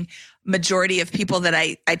overwhelming majority of people that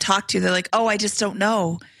I talk to. They're like, oh, I just don't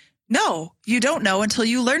know. No, you don't know until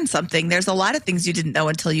you learn something. There's a lot of things you didn't know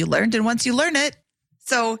until you learned. And once you learn it,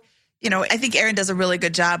 so, I think Erin does a really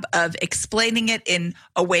good job of explaining it in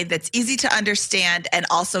a way that's easy to understand and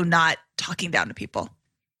also not talking down to people.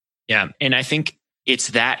 Yeah. And I think it's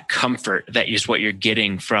that comfort that is what you're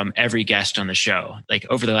getting from every guest on the show. Like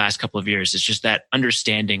over the last couple of years, it's just that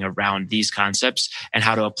understanding around these concepts and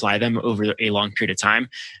how to apply them over a long period of time.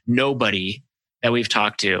 Nobody that we've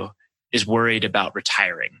talked to is worried about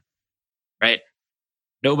retiring, right?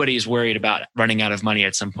 Nobody is worried about running out of money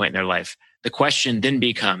at some point in their life. The question then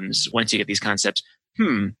becomes, once you get these concepts,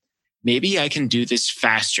 maybe I can do this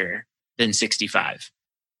faster than 65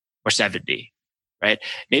 or 70. Right?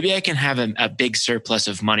 Maybe I can have a big surplus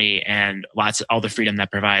of money and all the freedom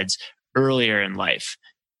that provides earlier in life,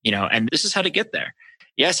 and this is how to get there.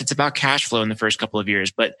 Yes, it's about cash flow in the first couple of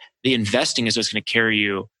years, but the investing is what's going to carry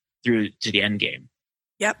you through to the end game.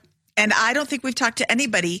 Yep. And I don't think we've talked to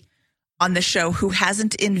anybody on the show who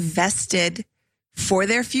hasn't invested for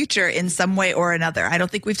their future in some way or another. I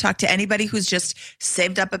don't think we've talked to anybody who's just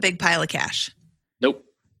saved up a big pile of cash. Nope.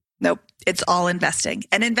 It's all investing.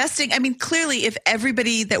 And investing, I mean, clearly, if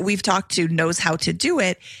everybody that we've talked to knows how to do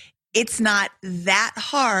it, it's not that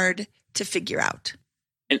hard to figure out.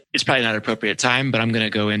 It's probably not an appropriate time, but I'm going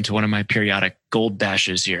to go into one of my periodic gold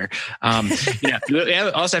bashes here. We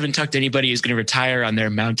also haven't talked to anybody who's going to retire on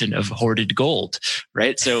their mountain of hoarded gold,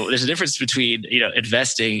 right? So there's a difference between,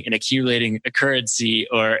 investing in accumulating a currency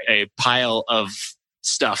or a pile of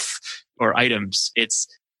stuff or items. It's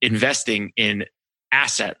investing in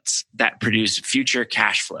assets that produce future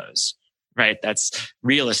cash flows, right? That's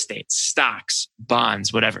real estate, stocks,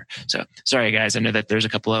 bonds, whatever. So sorry, guys. I know that there's a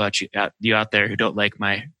couple of you out there who don't like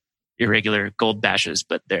my irregular gold bashes,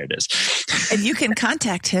 but there it is. And you can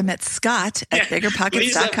contact him at Scott at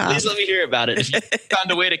biggerpockets.com. Please let me hear about it. If you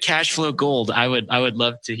found a way to cash flow gold, I would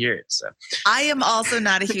love to hear it. So I am also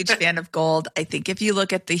not a huge fan of gold. I think if you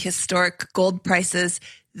look at the historic gold prices,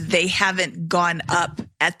 they haven't gone up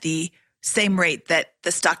at the same rate that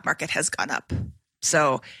the stock market has gone up.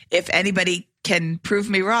 So if anybody can prove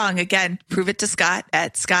me wrong, again, prove it to Scott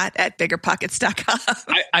at biggerpockets.com.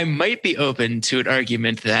 I might be open to an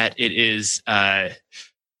argument that it is a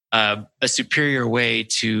superior way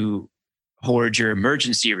to hoard your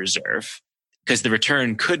emergency reserve because the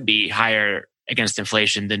return could be higher against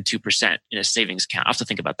inflation than 2% in a savings account. I'll have to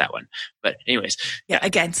think about that one. But anyways. Yeah.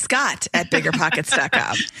 Again, Scott at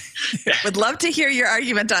biggerpockets.com. Would love to hear your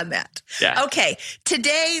argument on that. Yeah. Okay.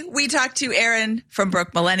 Today we talked to Erin from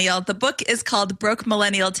Broke Millennial. The book is called Broke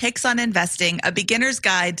Millennial Takes on Investing, A Beginner's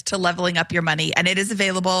Guide to Leveling Up Your Money. And it is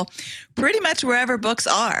available pretty much wherever books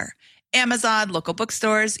are. Amazon, local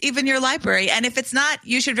bookstores, even your library. And if it's not,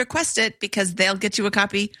 you should request it because they'll get you a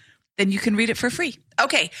copy. Then you can read it for free.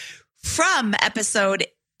 Okay. From episode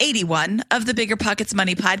 81 of the Bigger Pockets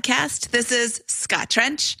Money podcast, this is Scott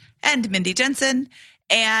Trench and Mindy Jensen.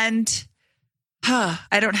 And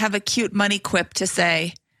I don't have a cute money quip to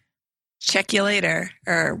say, check you later,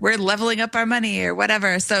 or we're leveling up our money or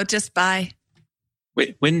whatever. So just bye.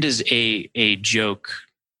 Wait, when does a joke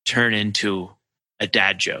turn into a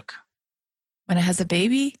dad joke? When it has a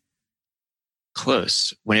baby?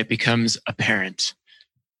 Close. When it becomes apparent.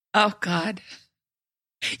 Oh, God.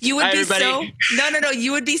 You would be so no.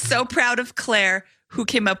 You would be so proud of Claire, who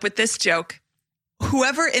came up with this joke.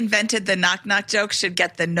 Whoever invented the knock knock joke should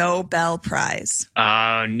get the Nobel Prize.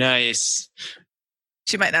 Oh, nice.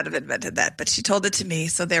 She might not have invented that, but she told it to me.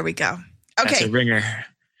 So there we go. Okay, that's a ringer.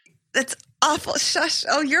 That's awful. Shush.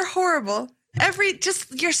 Oh, you're horrible.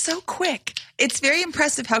 You're so quick. It's very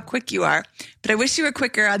impressive how quick you are, but I wish you were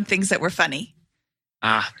quicker on things that were funny.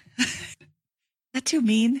 That too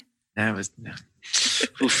mean? That was, no.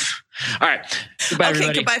 Oof. All right. Goodbye,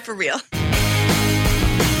 everybody. Goodbye for real.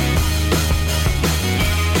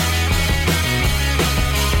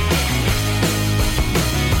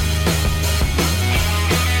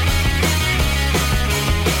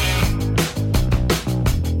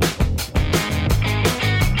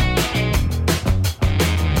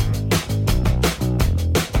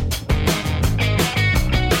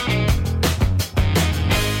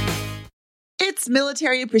 It's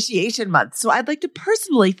Military Appreciation Month, so I'd like to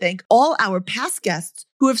personally thank all our past guests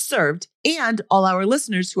who have served and all our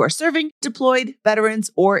listeners who are serving, deployed, veterans,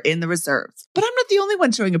 or in the reserves. But I'm not the only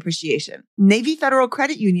one showing appreciation. Navy Federal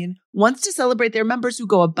Credit Union wants to celebrate their members who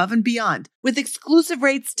go above and beyond with exclusive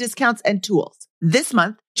rates, discounts, and tools. This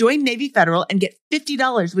month, join Navy Federal and get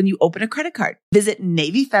 $50 when you open a credit card. Visit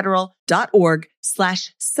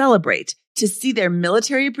NavyFederal.org/celebrate to see their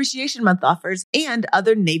Military Appreciation Month offers and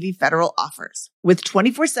other Navy Federal offers. With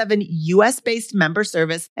 24/7 U.S.-based member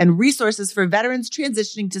service and resources for veterans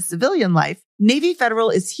transitioning to civilian life, Navy Federal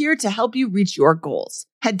is here to help you reach your goals.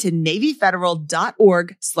 Head to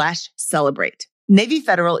NavyFederal.org/celebrate. Navy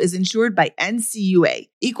Federal is insured by NCUA,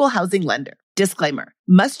 Equal Housing Lender. Disclaimer,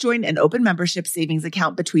 must join an open membership savings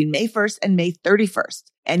account between May 1st and May 31st.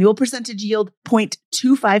 Annual percentage yield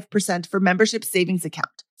 0.25% for membership savings account.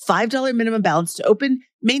 $5 minimum balance to open,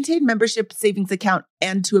 maintain membership savings account,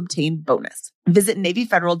 and to obtain bonus. Visit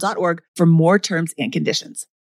NavyFederal.org for more terms and conditions.